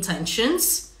bad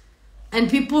intentions. And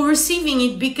people receiving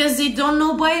it because they don't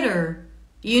know better,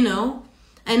 you know.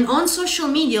 And on social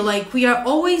media, like we are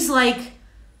always like,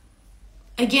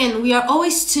 again, we are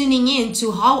always tuning in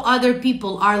to how other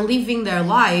people are living their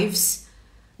lives.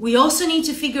 We also need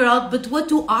to figure out, but what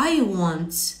do I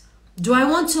want? Do I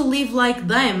want to live like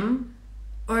them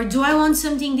or do I want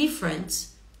something different?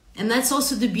 And that's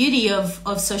also the beauty of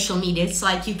social media. It's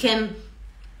like you can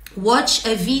watch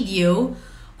a video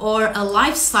or a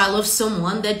lifestyle of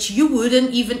someone that you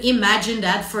wouldn't even imagine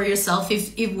that for yourself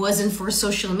if it wasn't for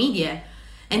social media.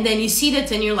 And then you see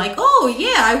that and you're like, oh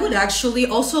yeah, I would actually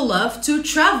also love to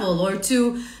travel or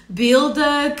to build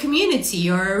a community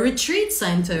or a retreat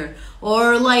center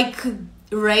or like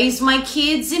raise my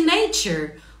kids in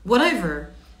nature,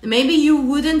 whatever. Maybe you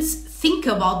wouldn't think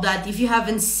about that if you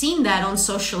haven't seen that on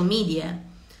social media.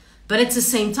 But at the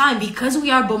same time, because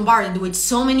we are bombarded with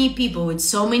so many people, with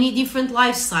so many different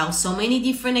lifestyles, so many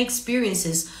different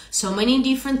experiences, so many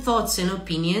different thoughts and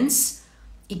opinions,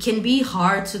 it can be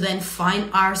hard to then find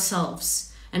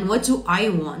ourselves. And what do I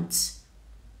want?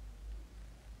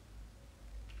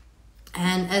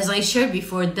 And as I shared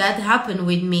before, that happened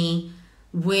with me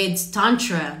with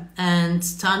Tantra and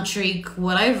Tantric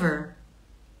whatever.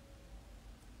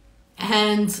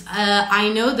 And I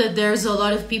know that there's a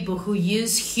lot of people who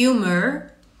use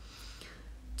humor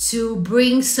to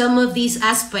bring some of these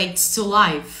aspects to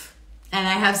life. And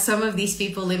I have some of these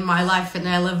people in my life and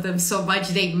I love them so much.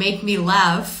 They make me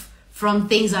laugh from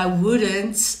things I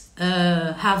wouldn't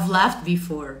have laughed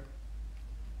before.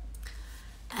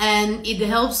 And it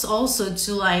helps also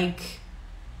to like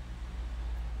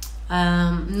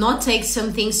not take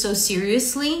something so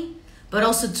seriously, but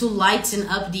also to lighten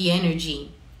up the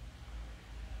energy.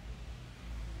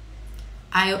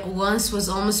 I once was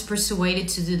almost persuaded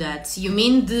to do that. You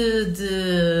mean the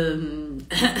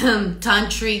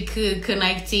tantric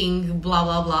connecting blah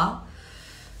blah blah?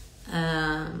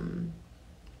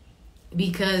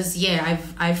 Because yeah,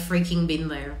 I've freaking been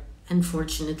there,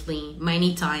 unfortunately,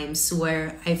 many times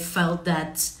where I felt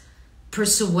that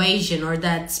persuasion or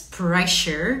that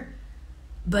pressure,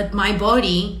 but my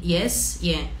body, yes,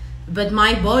 yeah. But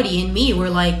my body and me were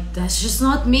like, that's just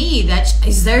not me.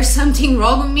 Is there something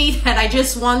wrong with me that I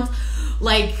just want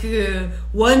like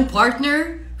one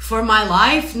partner for my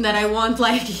life and that I want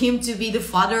like him to be the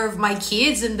father of my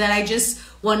kids and that I just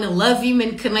want to love him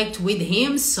and connect with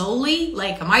him solely?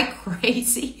 Like, am I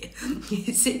crazy?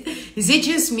 Is it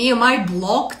just me? Am I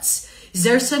blocked? Is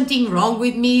there something wrong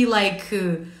with me? Like,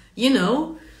 you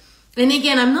know? And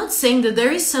again, I'm not saying that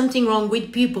there is something wrong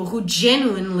with people who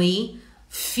genuinely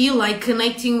feel like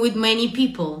connecting with many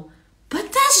people, but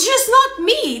that's just not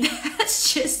me.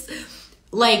 That's just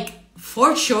like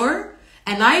for sure.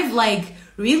 And I've like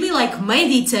really like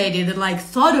meditated and like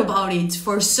thought about it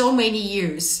for so many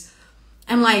years.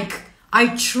 And like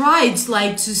I tried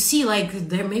like to see like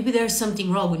maybe there's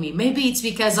something wrong with me. Maybe it's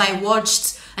because I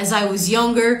watched as I was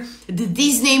younger, the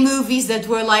Disney movies that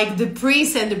were like the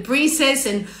prince and the princess,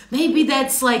 and maybe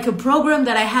that's like a program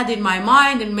that I had in my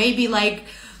mind, and maybe like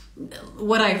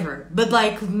whatever. But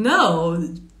like,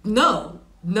 no.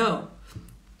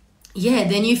 Yeah,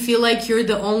 then you feel like you're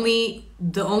the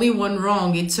only one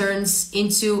wrong. It turns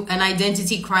into an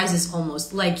identity crisis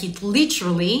almost. Like it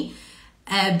literally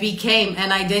became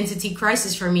an identity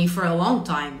crisis for me for a long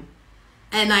time.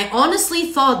 And I honestly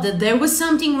thought that there was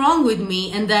something wrong with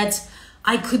me and that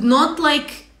I could not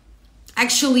like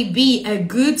actually be a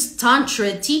good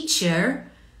Tantra teacher.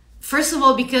 First of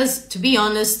all, because to be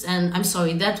honest, and I'm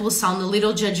sorry, that will sound a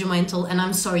little judgmental, and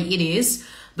I'm sorry it is,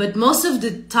 but most of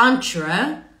the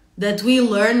Tantra that we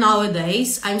learn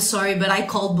nowadays, I'm sorry, but I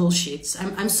call bullshit.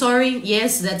 I'm sorry,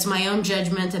 yes, that's my own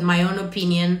judgment and my own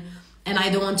opinion, and I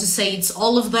don't want to say it's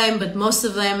all of them, but most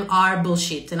of them are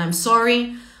bullshit, and I'm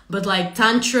sorry, but like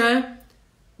Tantra,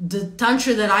 the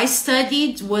Tantra that I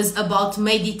studied was about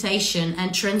meditation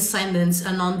and transcendence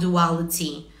and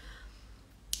non-duality.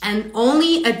 And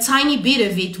only a tiny bit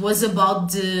of it was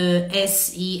about the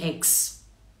sex.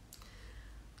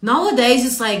 Nowadays,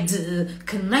 it's like the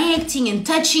connecting and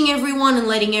touching everyone and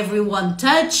letting everyone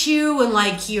touch you and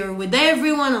like you're with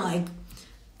everyone. Like,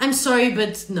 I'm sorry,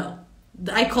 but no.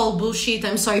 I call bullshit.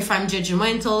 I'm sorry if I'm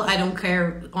judgmental. I don't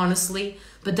care, honestly.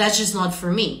 But that's just not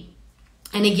for me.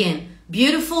 And again,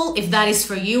 beautiful if that is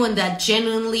for you and that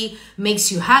genuinely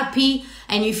makes you happy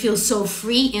and you feel so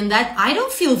free in that. I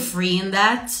don't feel free in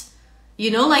that. You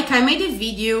know, like I made a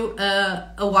video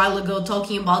a while ago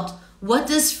talking about what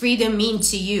does freedom mean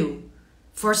to you.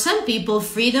 For some people,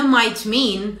 freedom might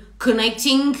mean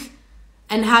connecting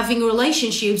and having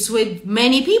relationships with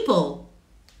many people.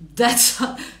 That's,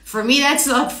 for me, that's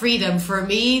not freedom. For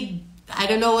me, I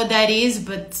don't know what that is,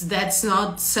 but that's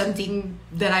not something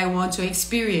that I want to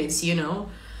experience, you know.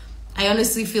 I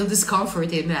honestly feel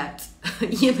discomfort in that,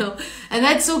 you know, and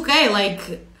that's okay.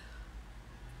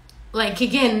 Like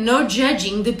again, no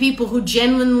judging the people who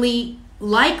genuinely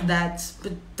like that,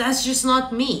 but that's just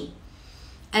not me.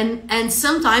 And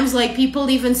sometimes like people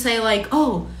even say like,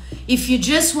 oh, if you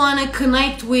just want to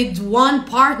connect with one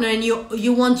partner and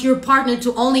you want your partner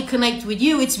to only connect with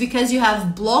you, it's because you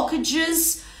have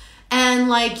blockages and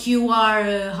like you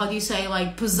are, how do you say,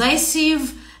 like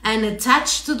possessive and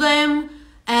attached to them,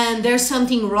 and there's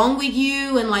something wrong with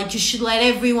you, and like you should let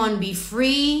everyone be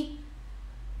free.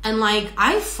 And like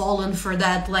I've fallen for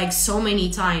that like so many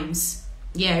times.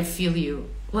 Yeah, I feel you.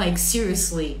 Like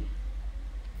seriously,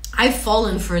 I've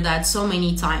fallen for that so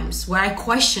many times where I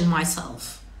question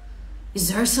myself. Is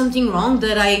there something wrong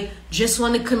that I just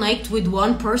want to connect with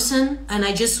one person and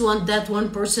I just want that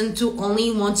one person to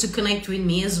only want to connect with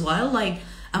me as well? Like,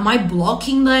 am I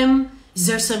blocking them? Is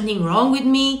there something wrong with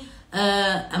me?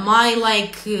 Am I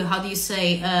like, how do you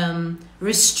say,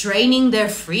 restraining their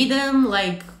freedom?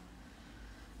 Like,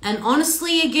 and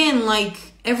honestly, again,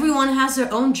 like everyone has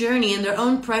their own journey and their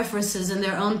own preferences and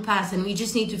their own path, and we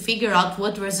just need to figure out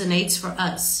what resonates for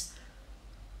us.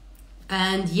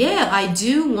 And yeah, I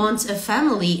do want a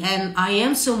family, and I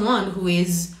am someone who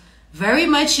is very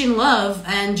much in love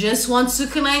and just wants to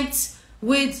connect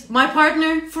with my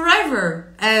partner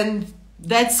forever. And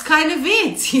that's kind of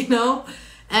it, you know?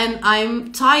 And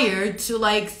I'm tired to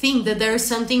like think that there is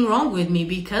something wrong with me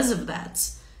because of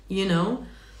that, you know?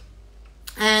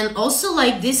 And also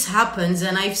like this happens,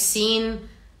 and I've seen,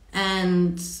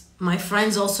 and my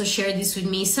friends also share this with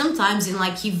me sometimes in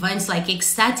like events like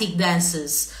ecstatic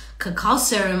dances, cacao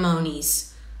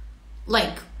ceremonies,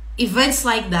 like events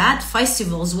like that,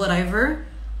 festivals, whatever,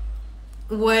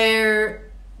 where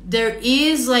there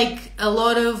is like a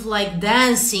lot of like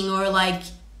dancing or like,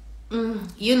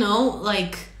 you know,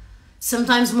 like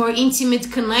sometimes more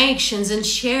intimate connections and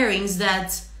sharings,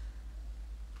 that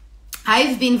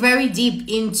I've been very deep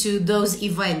into those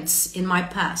events in my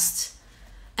past.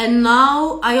 And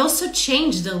now I also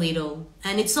changed a little.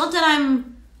 And it's not that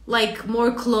I'm like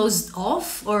more closed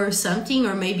off or something,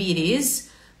 or maybe it is,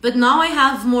 but now I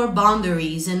have more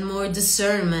boundaries and more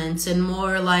discernment and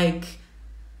more like,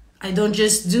 I don't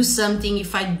just do something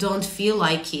if I don't feel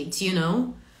like it, you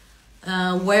know?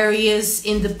 Whereas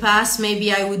in the past,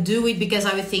 maybe I would do it because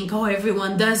I would think, oh,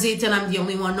 everyone does it and I'm the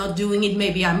only one not doing it.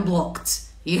 Maybe I'm blocked,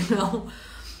 you know?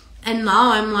 And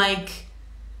now I'm like,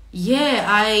 yeah,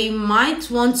 I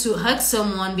might want to hug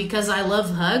someone because I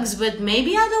love hugs, but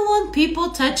maybe I don't want people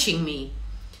touching me.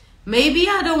 Maybe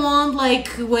I don't want like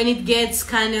when it gets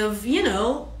kind of, you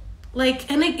know,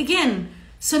 like, and again,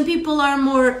 some people are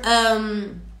more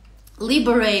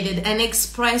liberated and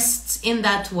expressed in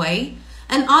that way,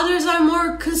 and others are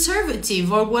more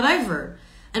conservative or whatever.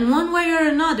 And one way or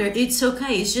another, it's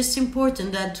okay. It's just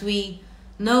important that we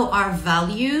know our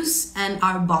values and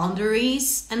our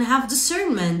boundaries and have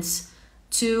discernment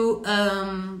to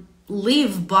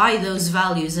live by those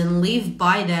values and live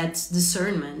by that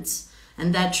discernment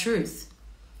and that truth.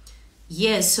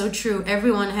 Yes, so true.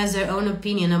 Everyone has their own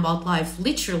opinion about life,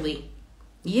 literally.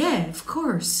 Yeah, of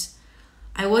course.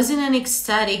 I was in an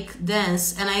ecstatic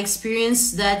dance and I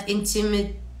experienced that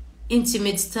intimate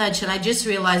touch, and I just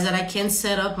realized that I can't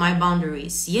set up my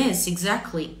boundaries. Yes,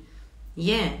 exactly.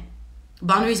 Yeah.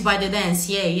 Boundaries by the dance.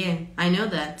 Yeah. I know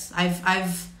that.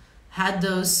 I've had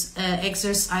those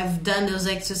I've done those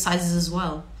exercises as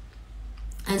well.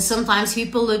 And sometimes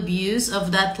people abuse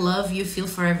of that love you feel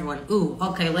for everyone. Ooh,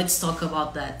 okay, let's talk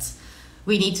about that.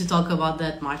 We need to talk about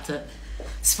that, Marta.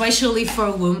 Especially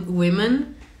for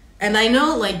women. And I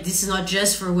know, like, this is not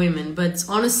just for women, but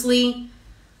honestly,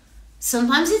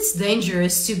 sometimes it's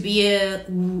dangerous to be a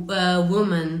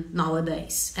woman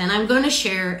nowadays. And I'm going to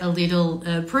share a little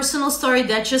personal story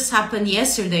that just happened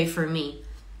yesterday for me.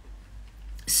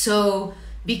 So,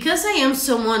 because I am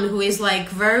someone who is like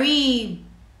very,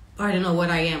 I don't know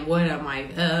what I am. What am I?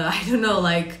 I don't know,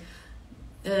 like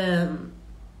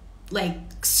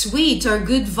sweet or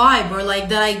good vibe, or like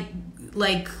that I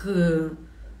like...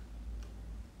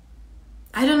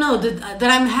 I don't know, that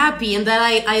I'm happy and that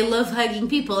I love hugging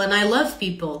people and I love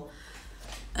people.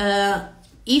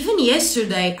 Even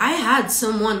yesterday, I had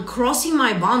someone crossing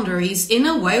my boundaries in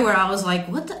a way where I was like,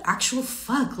 what the actual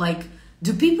fuck? Like,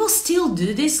 do people still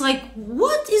do this? Like,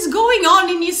 what is going on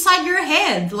inside your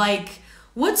head? Like,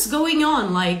 what's going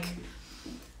on? Like,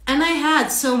 and I had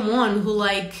someone who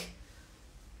like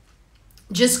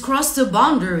just crossed the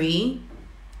boundary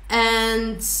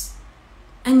and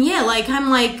yeah, like, I'm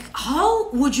like, how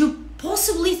would you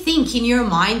possibly think in your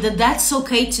mind that that's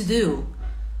okay to do?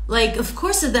 Like, of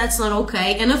course that's not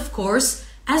okay. And of course,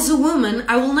 as a woman,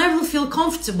 I will never feel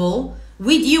comfortable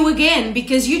with you again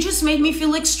because you just made me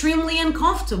feel extremely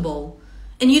uncomfortable.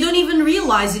 And you don't even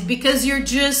realize it because you're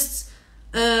just,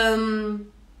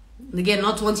 again,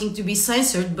 not wanting to be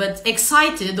censored, but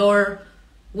excited or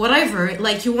whatever.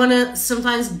 Like, you want to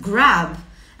sometimes grab.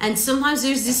 And sometimes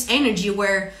there's this energy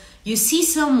where you see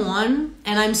someone,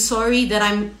 and I'm sorry that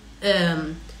I'm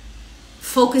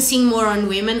focusing more on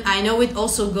women. I know it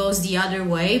also goes the other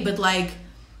way, but like,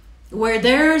 where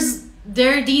there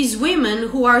are these women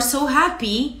who are so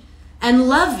happy and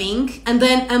loving, and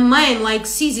then a man like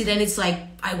sees it and it's like,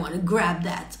 I want to grab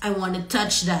that, I want to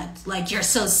touch that, like, you're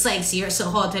so sexy, you're so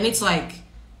hot, and it's like,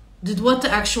 dude, what the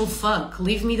actual fuck?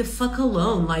 Leave me the fuck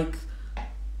alone. Like,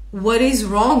 what is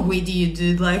wrong with you,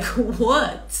 dude? Like,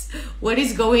 what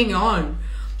is going on?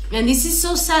 And this is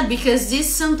so sad because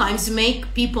this sometimes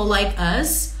make people like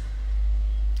us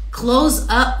close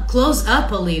up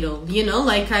a little, you know,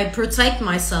 like, I protect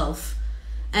myself,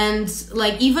 and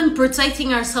like, even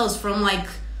protecting ourselves from like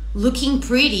looking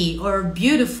pretty or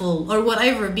beautiful or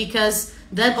whatever, because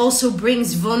that also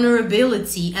brings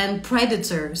vulnerability and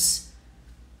predators.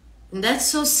 And that's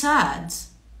so sad.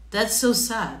 That's so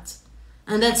sad.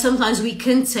 And that sometimes we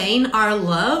contain our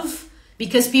love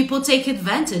because people take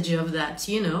advantage of that,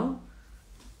 you know?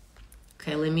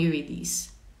 Okay, let me read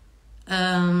these.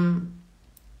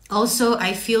 Also,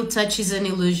 I feel touch is an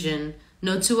illusion.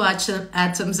 No two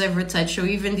atoms ever touch, or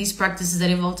even these practices that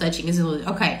involve touching is an illusion.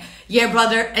 Okay, yeah,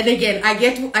 brother. And again, I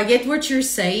get what you're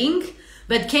saying,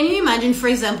 but can you imagine, for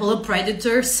example, a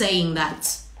predator saying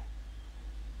that?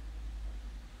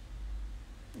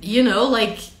 You know,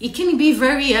 like, it can be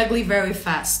very ugly very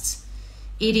fast.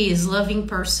 It is, loving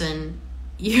person.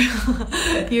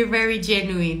 You're very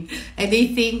genuine. And they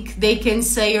think they can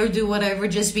say or do whatever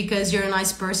just because you're a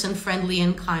nice person, friendly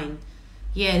and kind.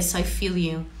 Yes, I feel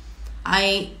you.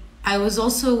 I was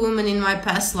also a woman in my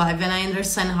past life, and I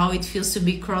understand how it feels to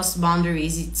be crossed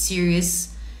boundaries. It's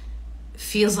serious.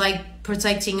 Feels like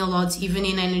protecting a lot, even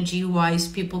in energy-wise,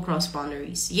 people cross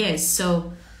boundaries. Yes,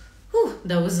 so,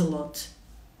 that was a lot.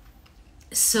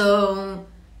 So,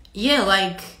 yeah,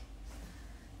 like,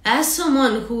 as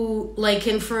someone who, like,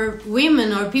 and for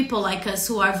women or people like us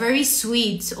who are very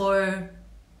sweet or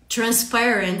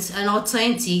transparent and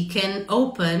authentic and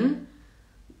open,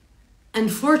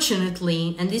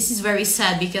 unfortunately, and this is very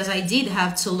sad because I did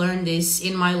have to learn this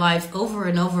in my life over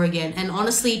and over again, and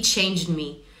honestly, it changed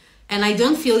me. And I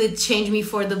don't feel it changed me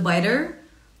for the better,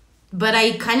 but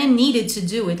I kind of needed to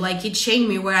do it. Like, it changed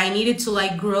me where I needed to,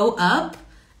 like, grow up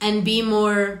and be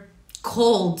more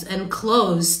cold and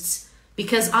closed,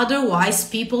 because otherwise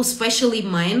people, especially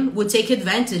men, would take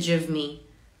advantage of me.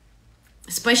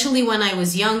 Especially when I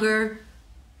was younger,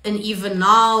 and even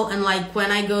now, and like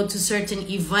when I go to certain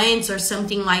events or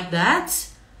something like that,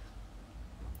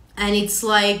 and it's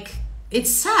like it's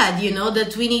sad, you know,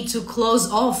 that we need to close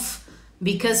off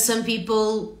because some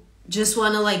people just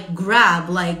want to like grab,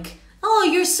 like, oh,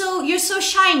 you're so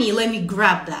shiny, let me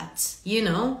grab that, you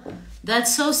know.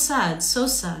 That's so sad, so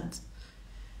sad.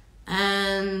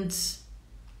 And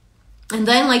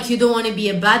then like you don't want to be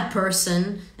a bad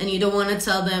person and you don't want to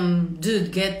tell them,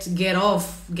 dude, get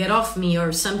off me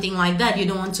or something like that. You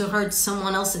don't want to hurt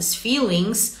someone else's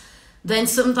feelings. Then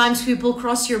sometimes people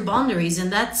cross your boundaries,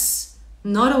 and that's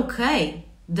not okay.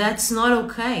 That's not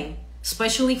okay.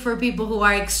 Especially for people who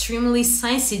are extremely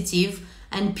sensitive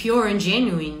and pure and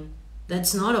genuine.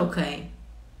 That's not okay.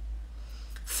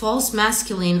 False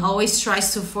masculine always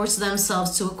tries to force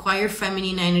themselves to acquire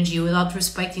feminine energy without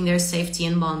respecting their safety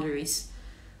and boundaries.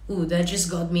 Ooh, that just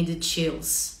got me the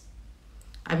chills.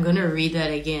 I'm gonna read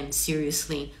that again,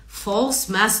 seriously. False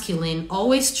masculine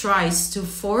always tries to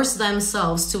force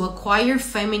themselves to acquire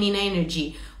feminine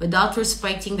energy without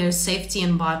respecting their safety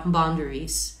and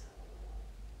boundaries.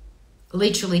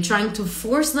 Literally trying to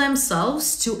force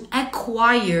themselves to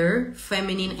acquire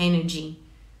feminine energy.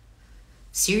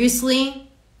 Seriously,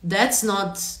 that's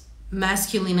not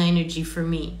masculine energy for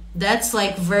me. That's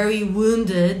like very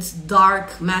wounded,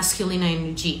 dark masculine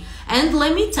energy. And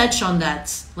let me touch on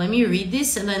that. Let me read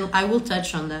this and then I will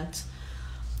touch on that.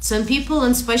 Some people,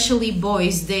 and especially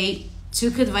boys, they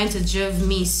took advantage of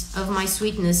me, of my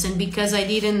sweetness, and because I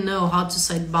didn't know how to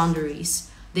set boundaries,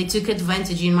 they took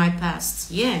advantage in my past.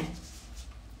 Yeah,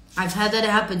 I've had that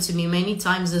happen to me many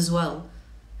times as well,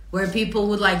 where people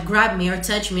would like grab me or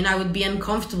touch me and I would be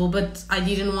uncomfortable, but I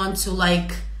didn't want to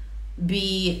like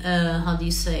be how do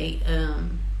you say,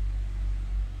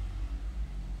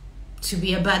 to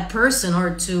be a bad person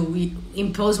or to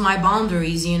impose my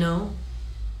boundaries, you know.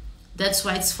 That's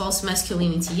why it's false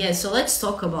masculinity. Yeah, so let's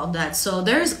talk about that. So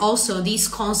there's also these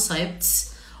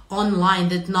concepts online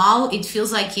that now it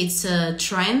feels like it's a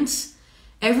trend.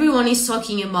 Everyone is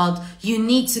talking about you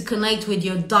need to connect with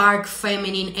your dark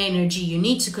feminine energy. You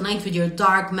need to connect with your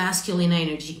dark masculine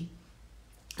energy.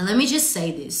 And let me just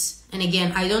say this. And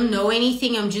again, I don't know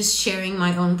anything. I'm just sharing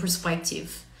my own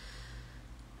perspective.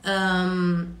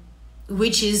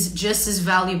 Which is just as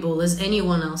valuable as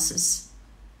anyone else's.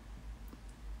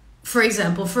 For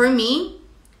example, for me,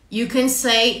 you can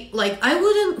say, like, I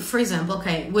wouldn't, for example,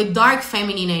 okay, with dark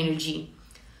feminine energy.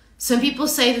 Some people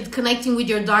say that connecting with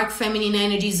your dark feminine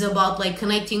energy is about like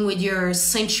connecting with your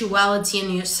sensuality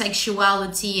and your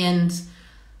sexuality and,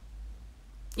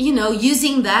 you know,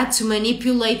 using that to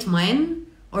manipulate men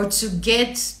or to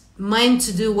get men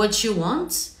to do what you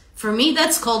want. For me,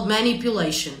 that's called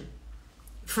manipulation.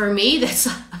 For me, that's,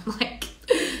 I'm like,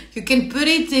 you can put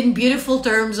it in beautiful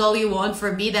terms all you want.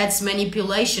 For me, that's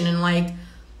manipulation. And like,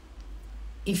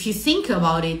 if you think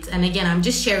about it, and again, I'm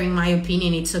just sharing my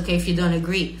opinion. It's okay if you don't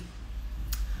agree.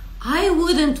 I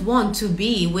wouldn't want to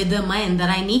be with a man that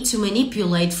I need to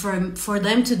manipulate for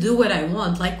them to do what I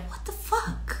want. Like, what the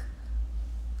fuck?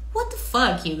 What the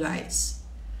fuck, you guys?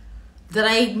 That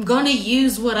I'm gonna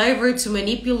use whatever to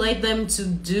manipulate them to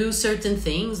do certain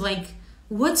things? Like,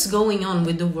 what's going on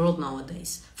with the world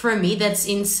nowadays? For me, that's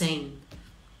insane.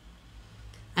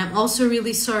 I'm also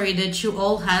really sorry that you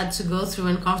all had to go through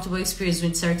uncomfortable experience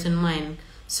with certain men.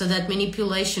 So that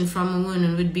manipulation from a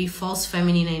woman would be false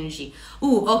feminine energy.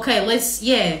 Ooh, okay, let's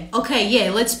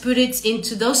put it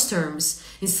into those terms.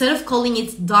 Instead of calling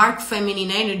it dark feminine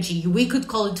energy, we could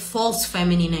call it false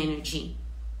feminine energy.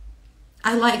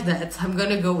 I like that. I'm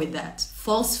gonna go with that.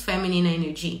 False feminine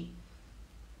energy.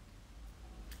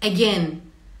 Again,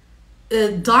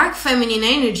 dark feminine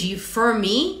energy for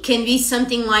me can be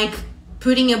something like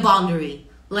putting a boundary.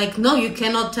 Like, no, you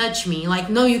cannot touch me. Like,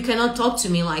 no, you cannot talk to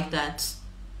me like that.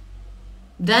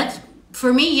 That,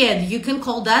 for me, yeah, you can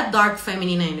call that dark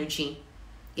feminine energy.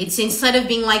 It's instead of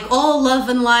being like, oh, love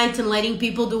and light and letting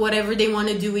people do whatever they want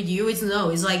to do with you, it's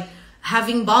like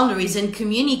having boundaries and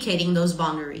communicating those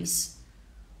boundaries.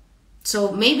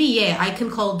 So maybe, yeah, I can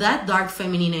call that dark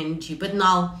feminine energy. But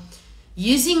now,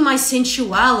 using my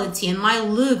sensuality and my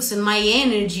looks and my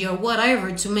energy or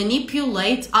whatever to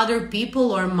manipulate other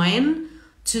people or men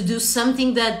to do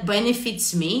something that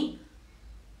benefits me,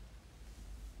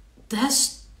 I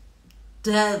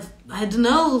don't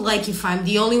know, like if I'm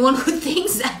the only one who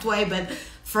thinks that way, but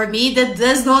for me that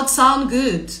does not sound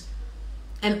good.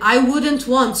 And I wouldn't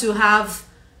want to have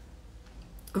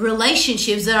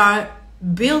relationships that are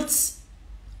built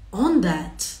on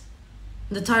that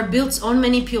are built on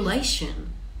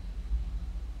manipulation.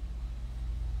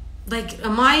 Like,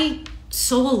 am I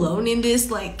so alone in this?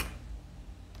 Like,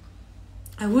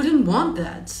 I wouldn't want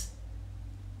that.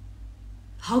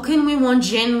 How can we want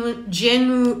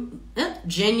genuine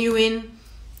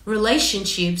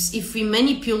relationships if we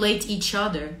manipulate each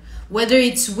other. Whether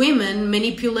it's women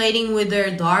manipulating with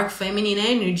their dark feminine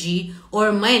energy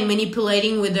or men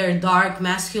manipulating with their dark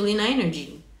masculine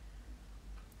energy.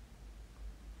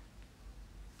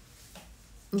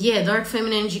 Yeah, dark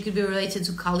feminine energy could be related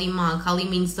to Kali Ma. Kali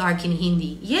means dark in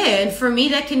Hindi. Yeah, and for me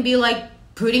that can be like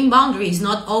putting boundaries,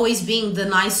 not always being the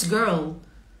nice girl.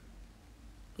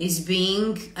 Is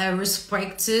being a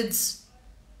respected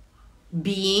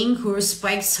being who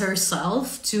respects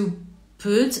herself to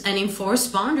put and enforce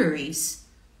boundaries.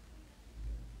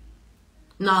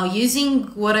 Now, using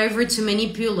whatever to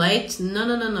manipulate,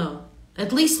 no.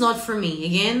 At least not for me.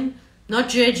 Again, not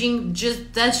judging,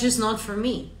 that's just not for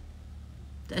me.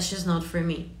 That's just not for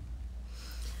me.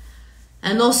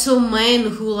 And also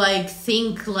men who like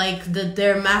think like that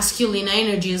their masculine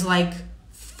energy is like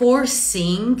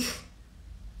forcing,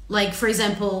 like for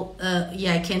example,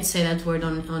 yeah, I can't say that word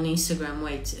on Instagram,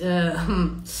 wait.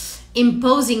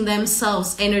 Imposing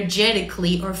themselves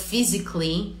energetically or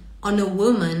physically on a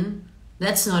woman,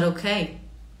 that's not okay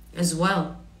as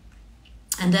well.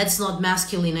 And that's not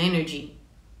masculine energy.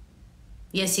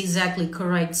 Yes, exactly,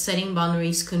 correct. Setting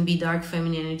boundaries can be dark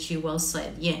feminine energy, well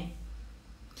said, yeah.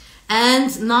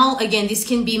 And now, again, this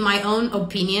can be my own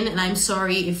opinion, and I'm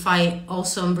sorry if I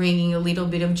also am bringing a little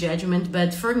bit of judgment,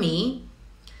 but for me,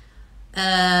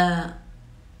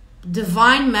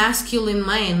 divine masculine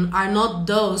men are not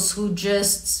those who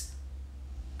just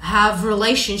have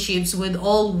relationships with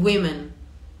all women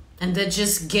and that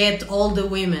just get all the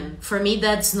women. For me,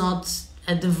 that's not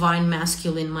a divine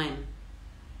masculine man.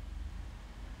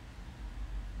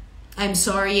 I'm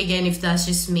sorry again if that's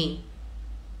just me.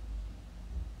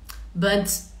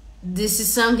 But this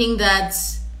is something that,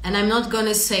 and I'm not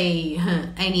gonna say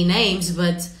any names,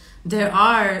 but there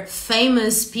are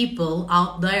famous people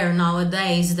out there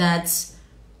nowadays that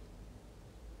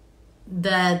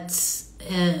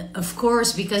of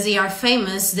course, because they are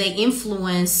famous, they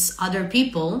influence other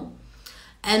people,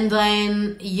 and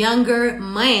then younger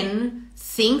men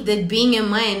think that being a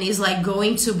man is like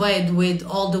going to bed with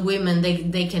all the women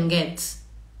they can get.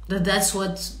 That's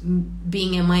what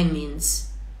being a man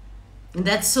means. And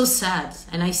that's so sad,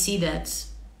 and I see that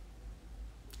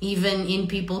even in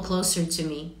people closer to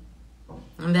me,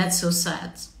 and that's so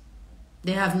sad.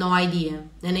 They have no idea.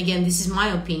 And again, this is my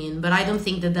opinion, but I don't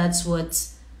think that that's what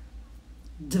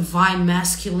divine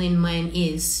masculine man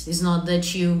is. It's not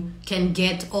that you can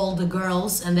get all the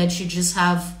girls and that you just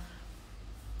have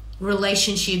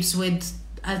relationships with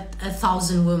a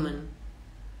 1,000 women.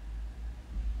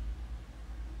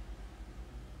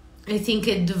 I think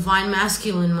a divine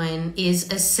masculine man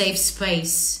is a safe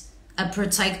space, a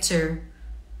protector,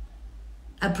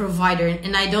 a provider.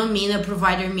 And I don't mean a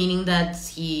provider meaning that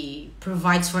he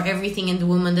provides for everything and the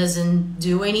woman doesn't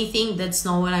do anything. That's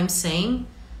not what I'm saying.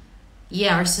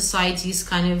 Yeah, our society is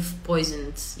kind of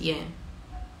poisoned. Yeah.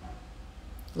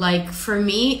 Like for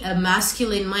me, a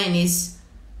masculine man is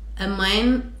a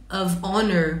man of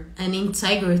honor and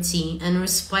integrity and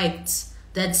respect,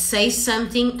 that says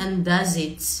something and does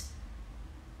it,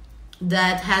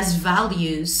 that has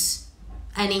values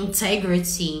and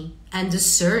integrity and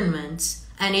discernment,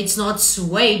 and it's not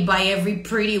swayed by every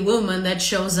pretty woman that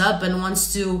shows up and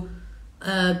wants to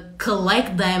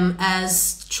collect them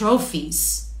as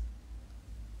trophies.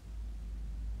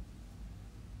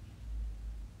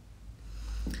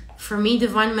 For me,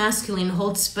 divine masculine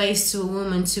holds space to a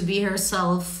woman to be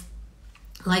herself.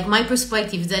 Like my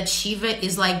perspective, that Shiva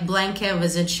is like blank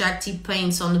canvas and Shakti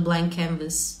paints on the blank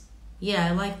canvas. Yeah,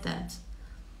 I like that.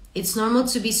 It's normal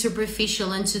to be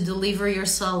superficial and to deliver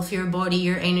yourself, your body,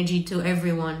 your energy to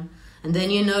everyone. And then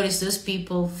you notice those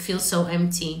people feel so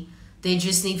empty. They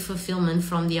just need fulfillment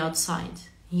from the outside.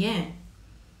 Yeah.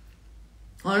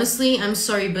 Honestly, I'm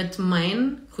sorry, but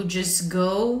men who just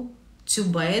go to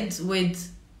bed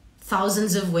with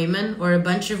thousands of women or a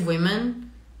bunch of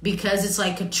women because it's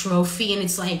like a trophy and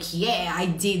it's like, yeah, I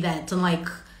did that. And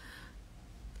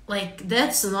like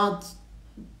that's not...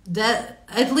 that,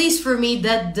 at least for me,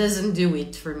 that doesn't do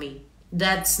it for me.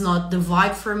 That's not the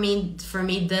vibe for me. For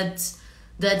me,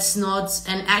 that's not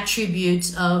an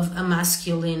attribute of a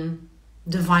masculine,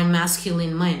 divine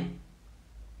masculine man.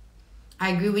 I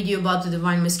agree with you about the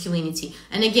divine masculinity.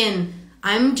 And again,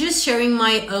 I'm just sharing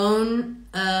my own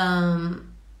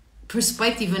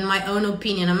perspective and my own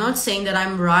opinion. I'm not saying that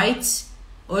I'm right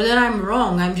or that I'm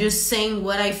wrong. I'm just saying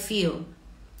what I feel.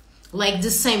 Like the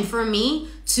same for me,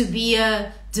 to be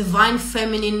a divine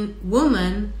feminine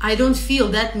woman, I don't feel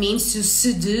that means to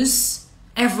seduce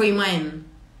every man.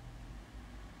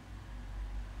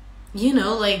 You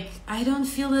know, like, I don't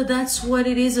feel that that's what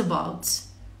it is about.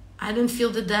 I don't feel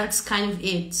that that's kind of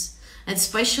it.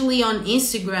 especially on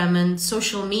Instagram and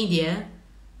social media,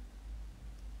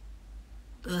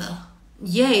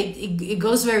 yeah, it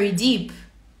goes very deep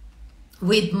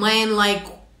with men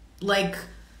like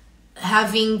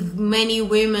having many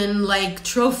women like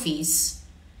trophies,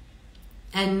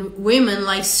 and women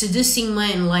like seducing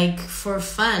men like for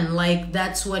fun, like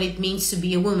that's what it means to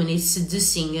be a woman, is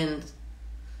seducing. And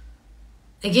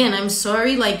again, I'm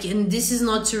sorry, like, and this is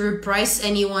not to reprise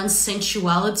anyone's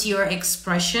sensuality or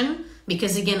expression,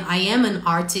 because again, I am an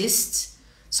artist,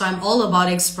 so I'm all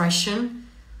about expression.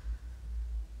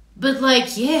 But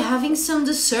like, yeah, having some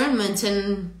discernment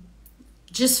and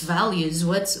just values.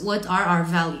 What are our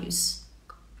values?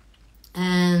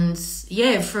 And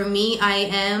yeah, for me, I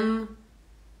am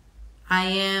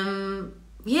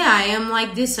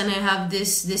like this, and I have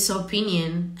this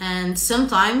opinion. And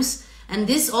sometimes, and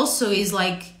this also is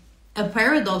like a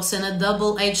paradox and a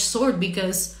double-edged sword,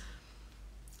 because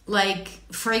like,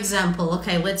 for example,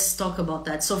 okay, let's talk about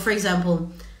that. So for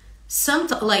example,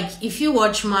 like if you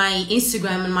watch my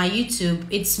Instagram and my YouTube,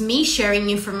 it's me sharing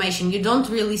information. You don't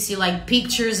really see like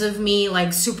pictures of me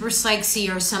like super sexy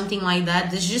or something like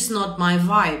that. That's just not my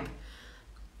vibe.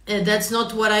 That's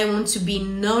not what I want to be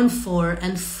known for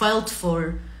and felt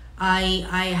for.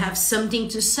 I have something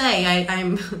to say.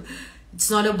 I'm it's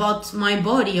not about my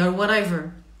body or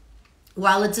whatever.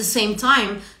 While at the same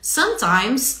time,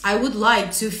 sometimes I would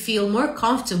like to feel more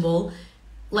comfortable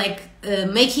like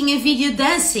making a video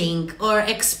dancing or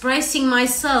expressing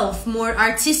myself more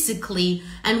artistically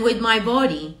and with my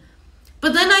body.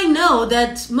 But then I know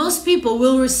that most people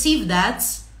will receive that,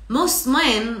 most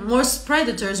men, most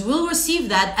predators will receive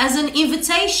that as an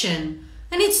invitation.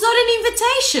 And it's not an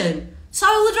invitation. So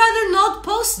I would rather not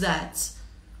post that.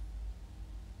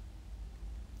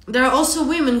 There are also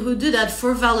women who do that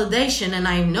for validation, and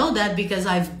I know that because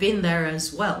I've been there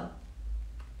as well.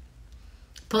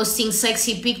 Posting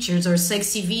sexy pictures or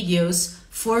sexy videos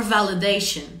for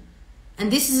validation.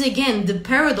 And this is again the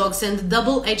paradox and the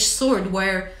double-edged sword,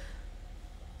 where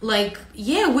like,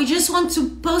 yeah, we just want to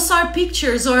post our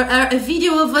pictures or a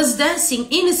video of us dancing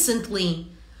innocently,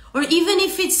 or even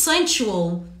if it's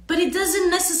sensual, but it doesn't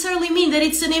necessarily mean that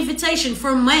it's an invitation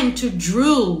for men to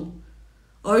drool,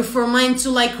 or for men to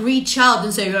like reach out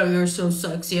and say, oh, you're so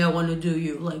sexy, I want to do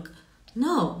you. Like,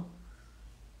 no.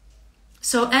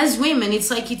 So as women,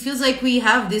 it's like, it feels like we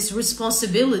have this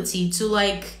responsibility to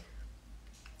like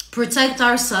protect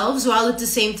ourselves while at the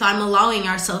same time allowing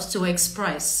ourselves to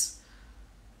express.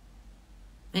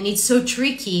 And it's so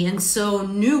tricky and so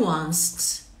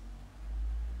nuanced.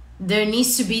 There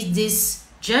needs to be this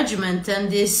judgment and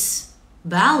this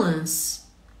balance.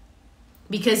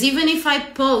 Because even if I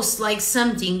post like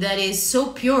something that is so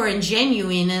pure and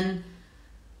genuine and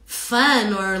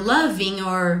fun or loving,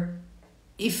 or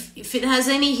if it has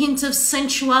any hint of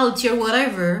sensuality or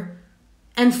whatever,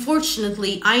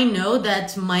 unfortunately, I know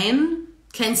that men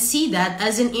can see that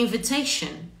as an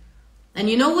invitation. And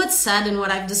you know what's sad and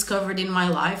what I've discovered in my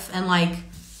life? And like,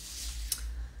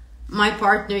 my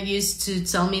partner used to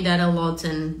tell me that a lot,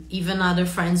 and even other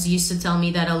friends used to tell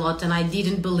me that a lot, and I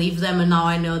didn't believe them, and now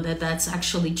I know that that's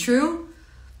actually true.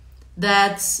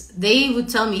 That they would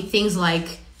tell me things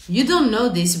like, you don't know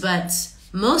this, but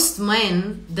most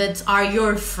men that are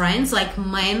your friends, like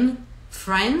men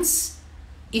friends,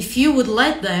 if you would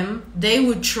let them, they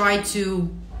would try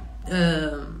to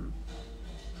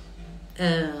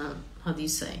how do you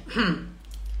say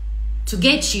to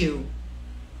get you.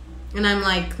 And I'm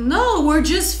like, no, we're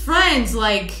just friends.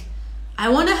 Like, I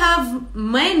want to have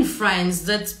men friends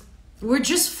that we're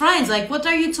just friends. Like, what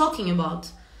are you talking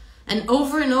about? And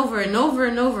over and over and over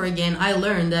and over again, I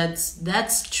learned that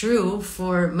that's true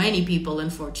for many people,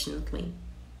 unfortunately.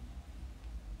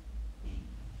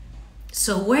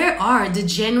 So where are the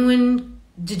genuine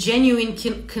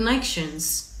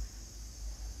connections?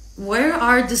 Where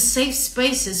are the safe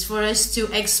spaces for us to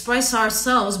express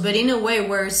ourselves, but in a way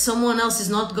where someone else is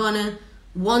not gonna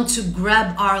want to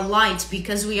grab our light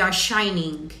because we are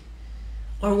shining,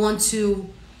 or want to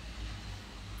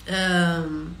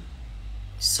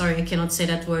sorry, I cannot say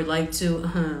that word, like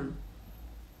to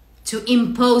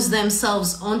impose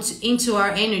themselves into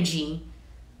our energy,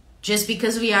 just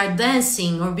because we are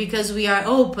dancing, or because we are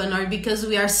open, or because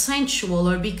we are sensual,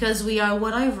 or because we are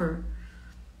whatever.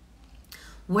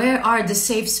 Where are the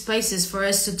safe spaces for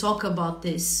us to talk about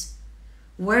this?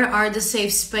 Where are the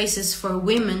safe spaces for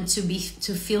women to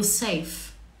feel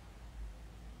safe?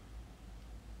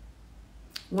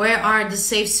 Where are the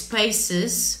safe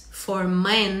spaces for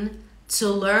men to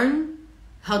learn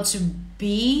how to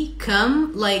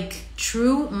become like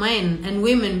true men, and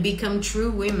women become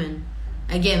true women?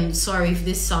 Again, sorry if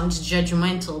this sounds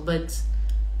judgmental, but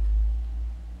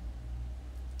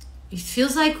it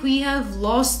feels like we have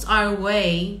lost our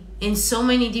way in so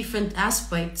many different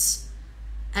aspects,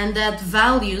 and that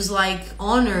values like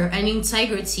honor and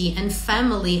integrity and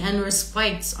family and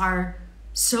respect are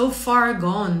so far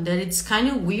gone that it's kind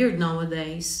of weird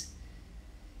nowadays.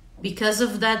 Because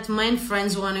of that men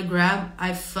friends want to grab,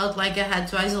 I felt like I had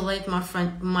to isolate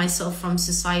myself from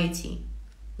society.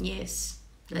 Yes,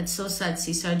 that's so sad,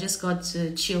 sister. I just got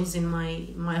chills in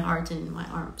my heart and in my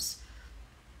arms.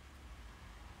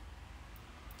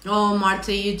 Oh,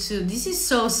 Marta, you too. This is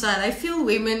so sad.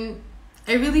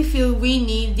 I really feel we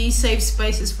need these safe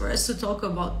spaces for us to talk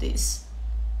about this.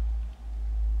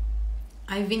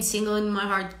 I've been single in my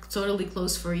heart, totally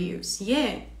closed for years.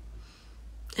 Yeah.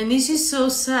 And this is so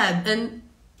sad. And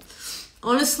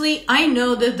honestly, I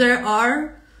know that there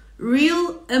are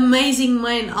real amazing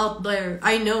men out there.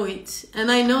 I know it.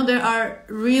 And I know there are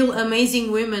real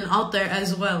amazing women out there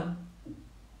as well.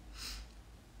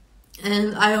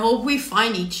 And I hope we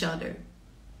find each other.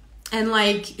 And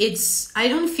like, I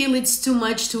don't feel it's too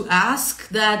much to ask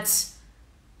that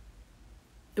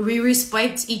we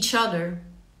respect each other.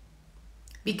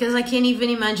 Because I can't even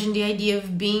imagine the idea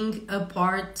of being a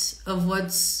part of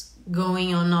what's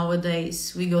going on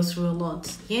nowadays. We go through a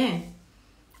lot. Yeah.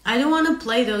 I don't want to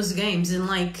play those games. And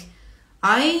like,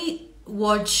 I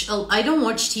don't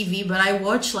watch TV, but I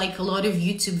watch like a lot of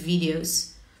YouTube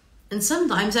videos. And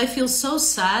sometimes I feel so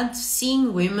sad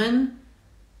seeing women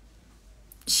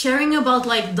sharing about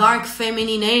like dark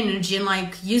feminine energy and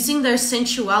like using their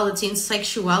sensuality and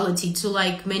sexuality to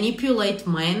like manipulate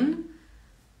men.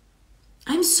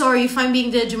 I'm sorry if I'm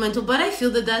being judgmental, but I feel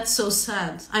that that's so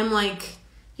sad. I'm like,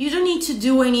 you don't need to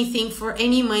do anything for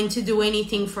any man to do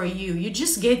anything for you. You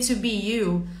just get to be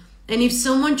you. And if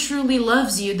someone truly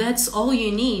loves you, that's all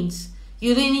you need.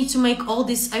 You don't need to make all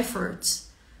this effort.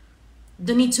 You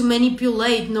don't need to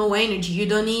manipulate no energy. You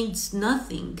don't need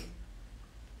nothing.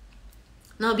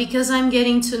 Now, because I'm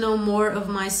getting to know more of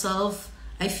myself,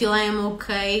 I feel I am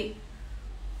okay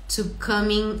to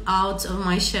coming out of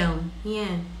my shell.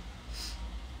 Yeah.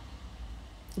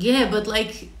 Yeah, but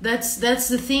like, that's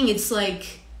the thing. It's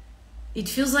like, it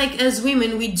feels like as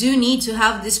women, we do need to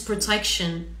have this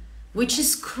protection, which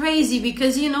is crazy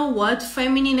because you know what?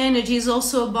 Feminine energy is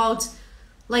also about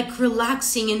like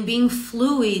relaxing and being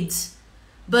fluid.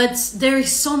 But there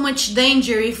is so much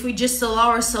danger if we just allow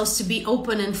ourselves to be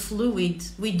open and fluid.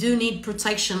 We do need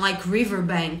protection, like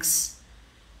riverbanks.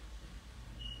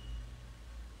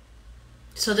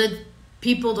 So that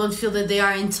people don't feel that they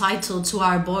are entitled to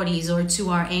our bodies or to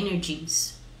our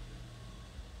energies.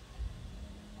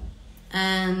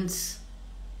 And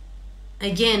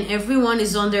again, everyone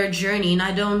is on their journey, and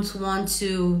I don't want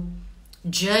to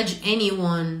judge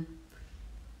anyone.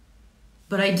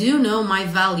 But I do know my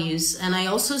values, and I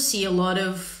also see a lot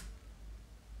of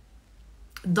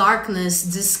darkness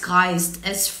disguised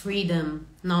as freedom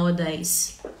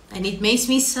nowadays. And it makes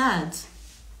me sad.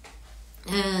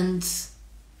 And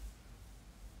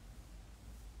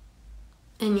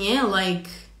yeah, like,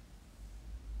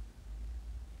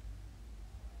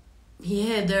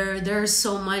 yeah, there's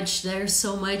so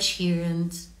much here,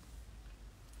 and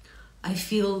I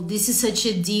feel this is such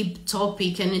a deep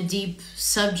topic and a deep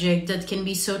subject that can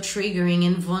be so triggering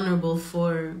and vulnerable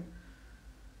for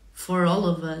all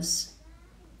of us.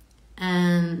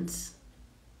 And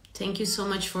thank you so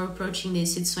much for approaching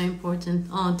this. It's so important.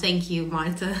 Oh, thank you,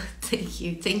 Marta. Thank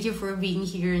you. Thank you for being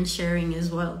here and sharing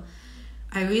as well.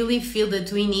 I really feel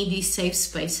that we need these safe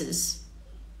spaces.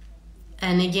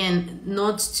 And again,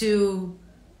 not to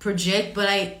project, but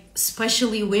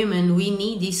especially women, we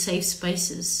need these safe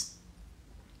spaces.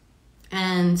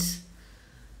 And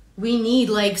we need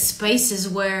like spaces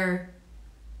where,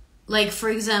 like, for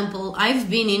example, I've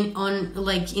been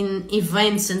in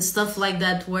events and stuff like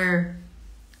that where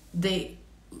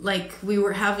we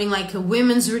were having like a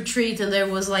women's retreat and there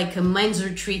was like a men's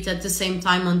retreat at the same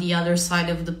time on the other side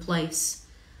of the place.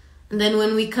 And then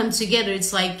when we come together,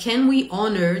 it's like, can we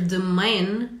honor the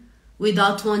men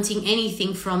without wanting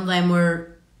anything from them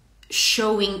or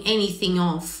showing anything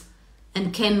off?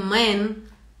 And can men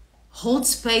hold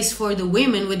space for the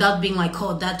women without being like,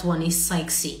 oh, that one is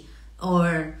sexy?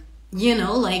 Or, you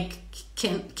know, like,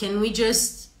 can we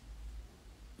just,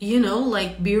 you know,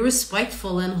 like, be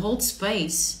respectful and hold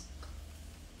space?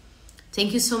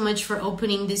 Thank you so much for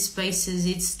opening these spaces.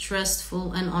 It's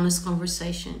trustful and honest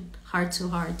conversation, heart to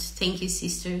heart. Thank you,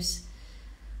 sisters.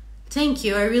 Thank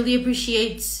you. I really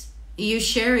appreciate you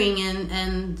sharing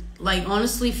and like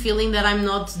honestly feeling that I'm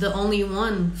not the only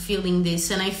one feeling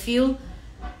this. And I feel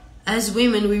as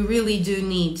women, we really do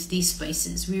need these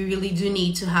spaces. We really do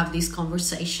need to have these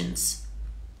conversations.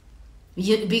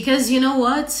 Because you know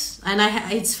what, and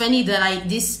it's funny that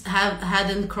this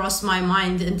hadn't crossed my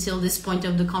mind until this point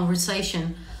of the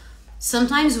conversation.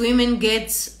 Sometimes women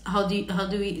get, how do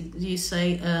you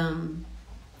say,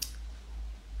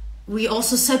 we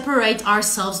also separate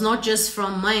ourselves not just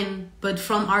from men but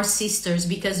from our sisters,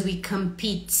 because we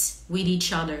compete with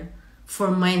each other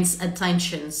for men's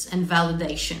attentions and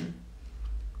validation.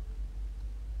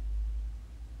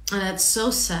 And that's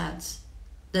so sad,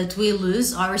 that we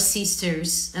lose our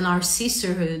sisters and our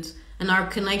sisterhood and our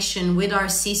connection with our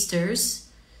sisters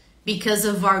because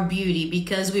of our beauty,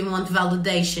 because we want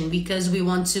validation, because we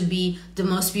want to be the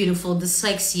most beautiful, the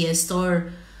sexiest,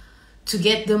 or to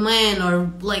get the man,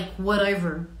 or like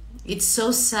whatever. It's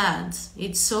so sad.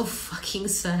 It's so fucking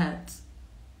sad.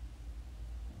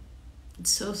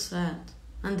 It's so sad.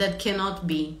 And that cannot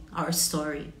be our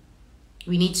story.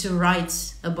 We need to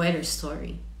write a better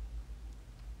story.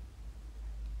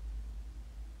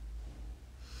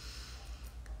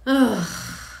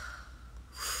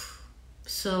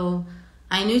 So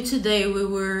I knew today we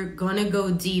were gonna go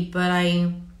deep, but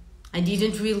I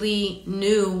didn't really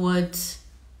knew what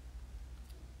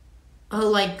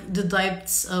like the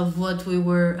depths of what we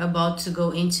were about to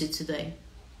go into today.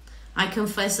 I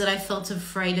confess that I felt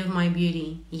afraid of my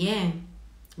beauty. Yeah,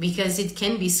 because it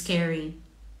can be scary.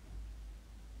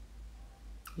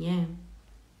 Yeah.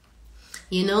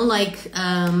 You know, like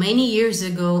many years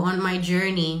ago on my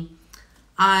journey,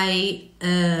 I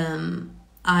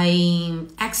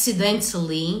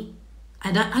accidentally,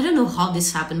 I don't know how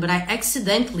this happened, but I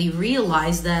accidentally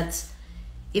realized that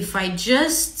if I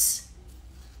just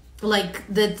like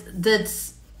I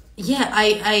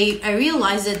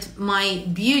realized that my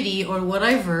beauty or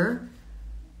whatever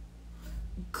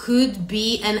could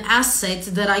be an asset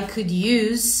that I could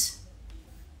use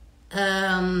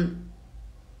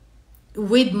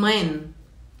with men.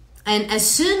 And as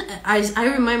soon as I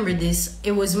remember this,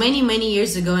 it was many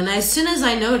years ago, and as soon as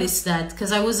I noticed that,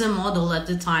 because I was a model at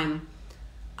the time,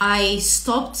 I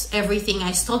stopped everything.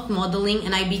 I stopped modeling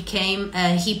and I became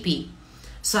a hippie.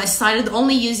 So I started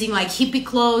only using like hippie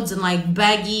clothes and like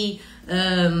baggy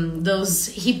those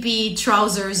hippie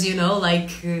trousers, you know,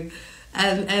 like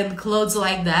and clothes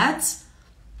like that,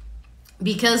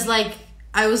 because like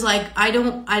I was like, I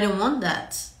don't want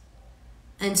that.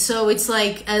 And so it's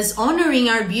like, as honoring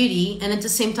our beauty and at the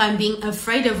same time being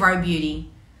afraid of our beauty,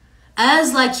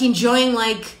 as like enjoying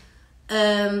like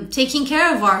taking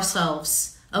care of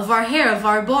ourselves, of our hair, of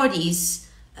our bodies,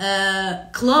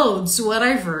 clothes,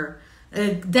 whatever,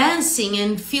 dancing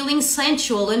and feeling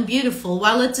sensual and beautiful,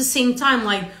 while at the same time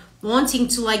like wanting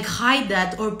to like hide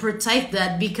that or protect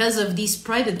that because of these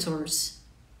predators.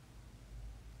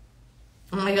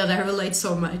 Oh my god, I relate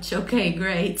so much. Okay,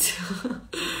 great.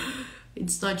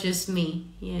 It's not just me.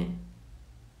 Yeah.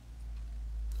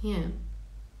 Yeah.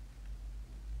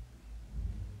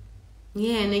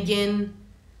 Yeah, and again,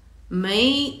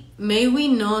 may we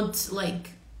not,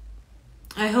 like,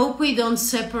 I hope we don't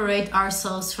separate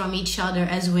ourselves from each other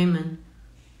as women.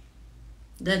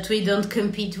 That we don't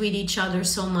compete with each other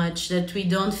so much, that we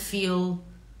don't feel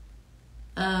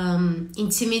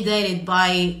intimidated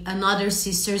by another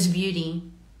sister's beauty.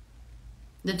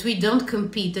 That we don't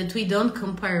compete, that we don't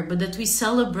compare, but that we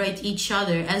celebrate each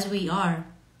other as we are.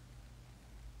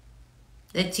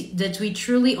 That we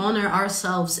truly honor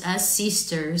ourselves as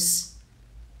sisters.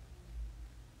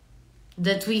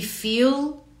 That we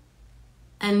feel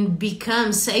and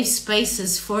become safe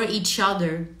spaces for each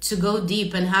other to go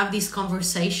deep and have these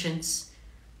conversations,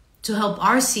 to help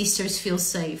our sisters feel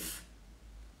safe.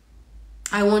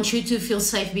 I want you to feel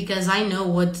safe because I know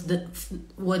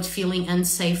what feeling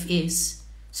unsafe is.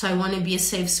 So I want to be a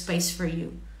safe space for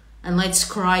you. And let's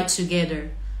cry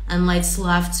together. And let's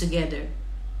laugh together.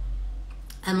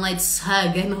 And let's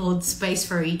hug and hold space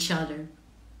for each other.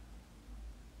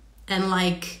 And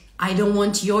like, I don't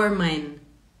want your man.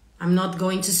 I'm not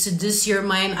going to seduce your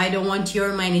man. I don't want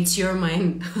your man. It's your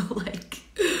man. Like,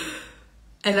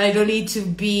 and I don't need to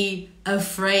be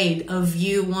afraid of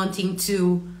you wanting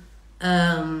to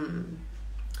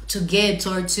get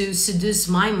or to seduce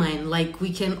my mind. Like,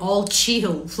 we can all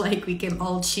chill. Like, we can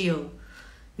all chill.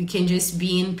 We can just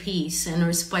be in peace and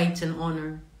respect and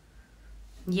honor.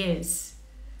 Yes.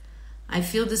 I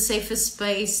feel the safest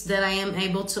space that I am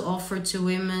able to offer to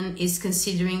women is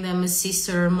considering them a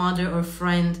sister or mother or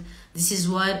friend. This is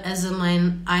what, as a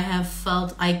man, I have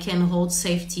felt I can hold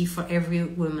safety for every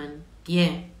woman.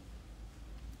 Yeah.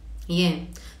 Yeah.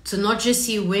 To not just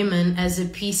see women as a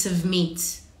piece of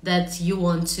meat that you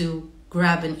want to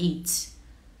grab and eat,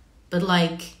 but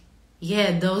like,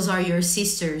 yeah, those are your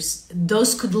sisters.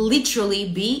 Those could literally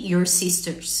be your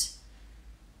sisters.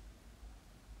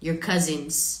 your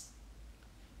cousins,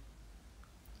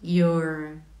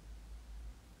 your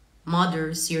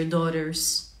mothers, your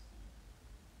daughters.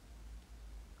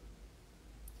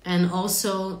 And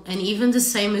also, and even the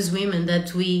same as women,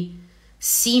 that we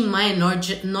see men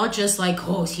not just like,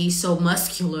 oh, he's so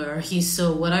muscular, he's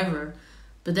so whatever,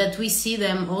 but that we see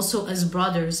them also as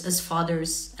brothers, as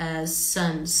fathers, as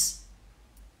sons.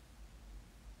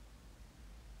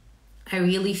 I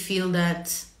really feel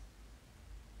that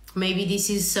maybe this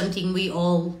is something we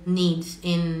all need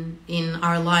in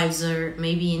our lives, or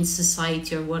maybe in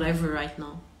society or whatever right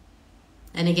now.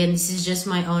 And again, this is just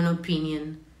my own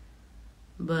opinion.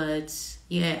 But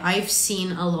yeah, I've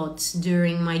seen a lot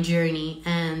during my journey,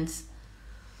 and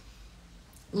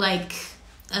like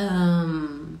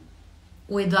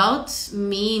without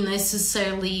me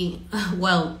necessarily,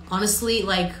 well, honestly,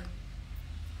 like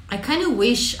I kind of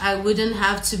wish I wouldn't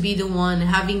have to be the one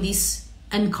having these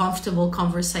uncomfortable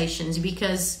conversations,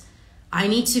 because I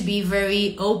need to be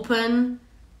very open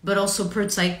but also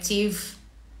protective,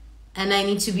 and I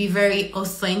need to be very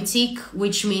authentic,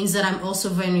 which means that I'm also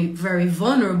very, very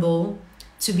vulnerable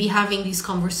to be having these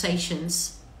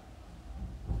conversations.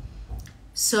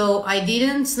 So I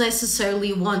didn't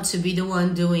necessarily want to be the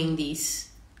one doing this,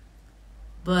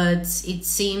 but it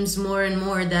seems more and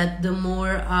more that the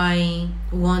more I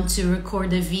want to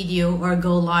record a video or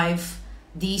go live,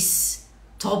 these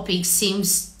topics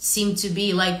seem to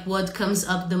be like what comes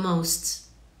up the most.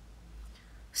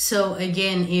 So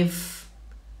again, if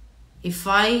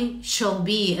I shall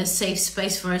be a safe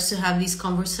space for us to have these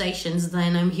conversations,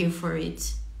 then I'm here for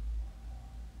it.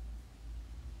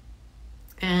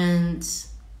 And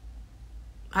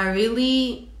I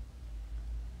really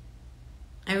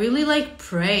like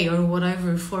pray or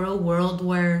whatever for a world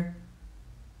where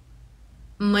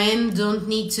men don't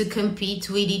need to compete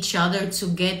with each other to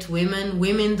get women.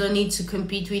 Women don't need to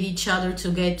compete with each other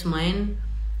to get men.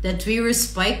 That we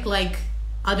respect like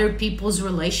other people's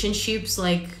relationships.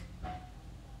 Like,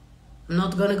 I'm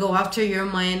not gonna go after your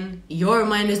man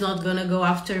is not gonna go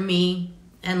after me,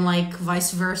 and like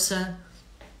vice versa.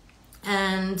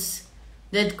 And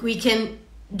that we can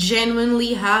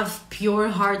genuinely have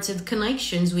pure-hearted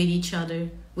connections with each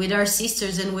other, with our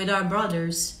sisters and with our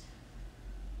brothers,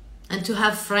 and to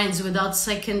have friends without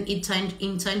second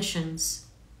intentions.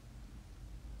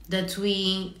 That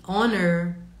we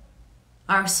honor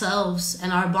ourselves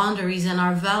and our boundaries and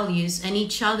our values and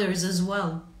each other's as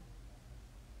well.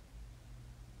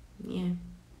 Yeah.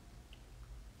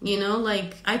 You know,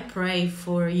 like I pray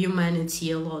for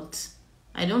humanity a lot.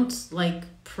 I don't like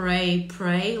pray,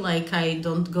 like I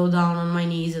don't go down on my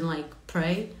knees and like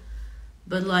pray,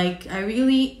 but like I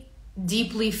really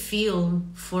deeply feel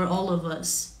for all of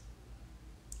us.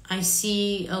 I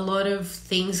see a lot of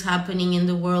things happening in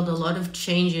the world, a lot of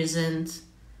changes, and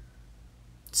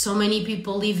so many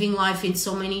people living life in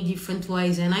so many different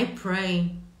ways, and I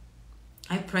pray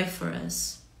for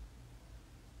us.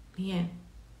 Yeah.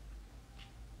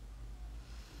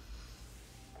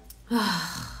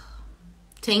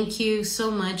 Thank you so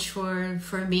much for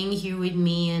being here with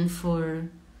me, and for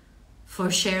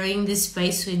sharing this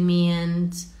space with me,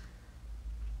 and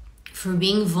for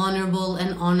being vulnerable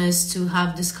and honest to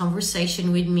have this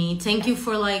conversation with me. Thank you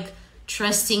for like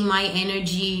trusting my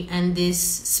energy and this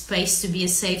space to be a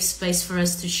safe space for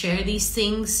us to share these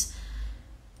things,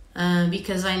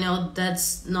 because I know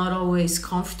that's not always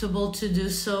comfortable to do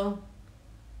so.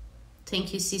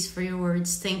 Thank you, sis, for your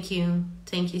words. Thank you,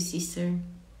 sister.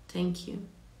 Thank you.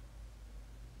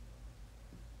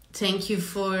 Thank you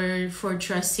for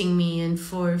trusting me and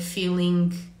for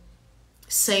feeling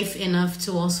safe enough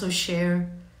to also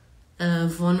share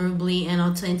vulnerably and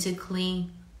authentically.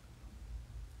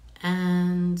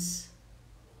 And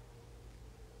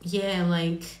yeah,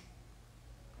 like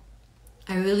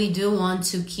I really do want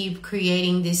to keep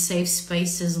creating these safe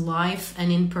spaces live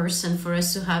and in person for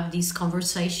us to have these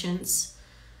conversations,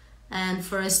 and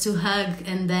for us to hug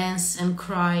and dance and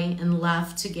cry and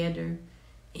laugh together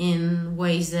in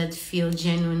ways that feel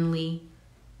genuinely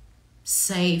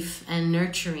safe and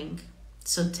nurturing.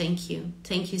 So thank you.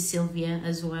 Thank you, Sylvia,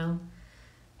 as well.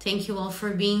 Thank you all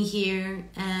for being here.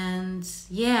 And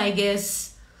yeah, I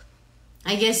guess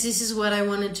this is what I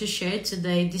wanted to share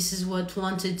today. This is what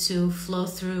wanted to flow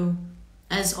through.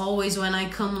 As always, when I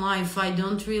come live, I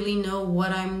don't really know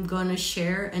what I'm gonna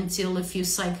share until a few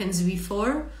seconds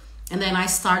before. And then I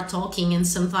start talking, and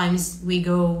sometimes we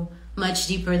go much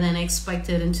deeper than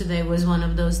expected, and today was one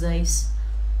of those days.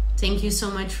 Thank you so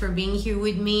much for being here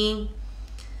with me.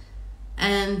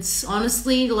 And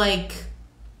honestly, like,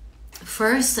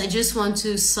 first I just want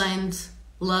to send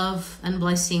love and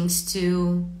blessings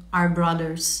to our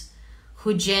brothers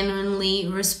who genuinely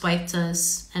respect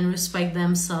us and respect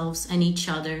themselves and each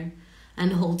other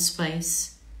and hold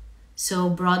space. So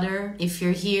brother, if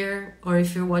you're here or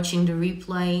if you're watching the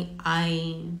replay,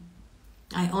 I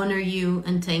honor you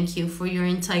and thank you for your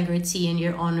integrity and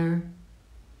your honor.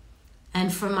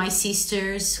 And for my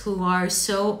sisters who are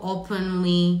so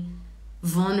openly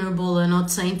vulnerable and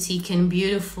authentic and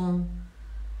beautiful,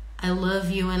 I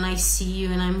love you and I see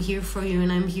you and I'm here for you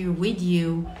and I'm here with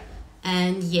you.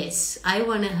 And yes, I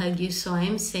want to hug you, so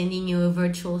I'm sending you a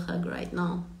virtual hug right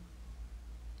now.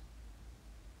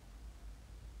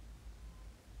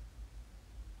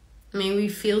 May we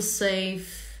feel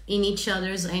safe in each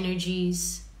other's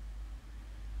energies.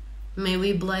 May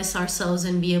we bless ourselves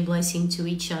and be a blessing to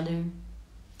each other.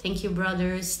 Thank you,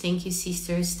 brothers. Thank you,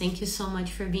 sisters. Thank you so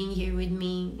much for being here with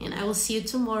me. And I will see you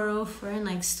tomorrow for our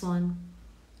next one.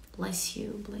 Bless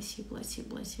you, bless you, bless you,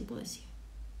 bless you, bless you.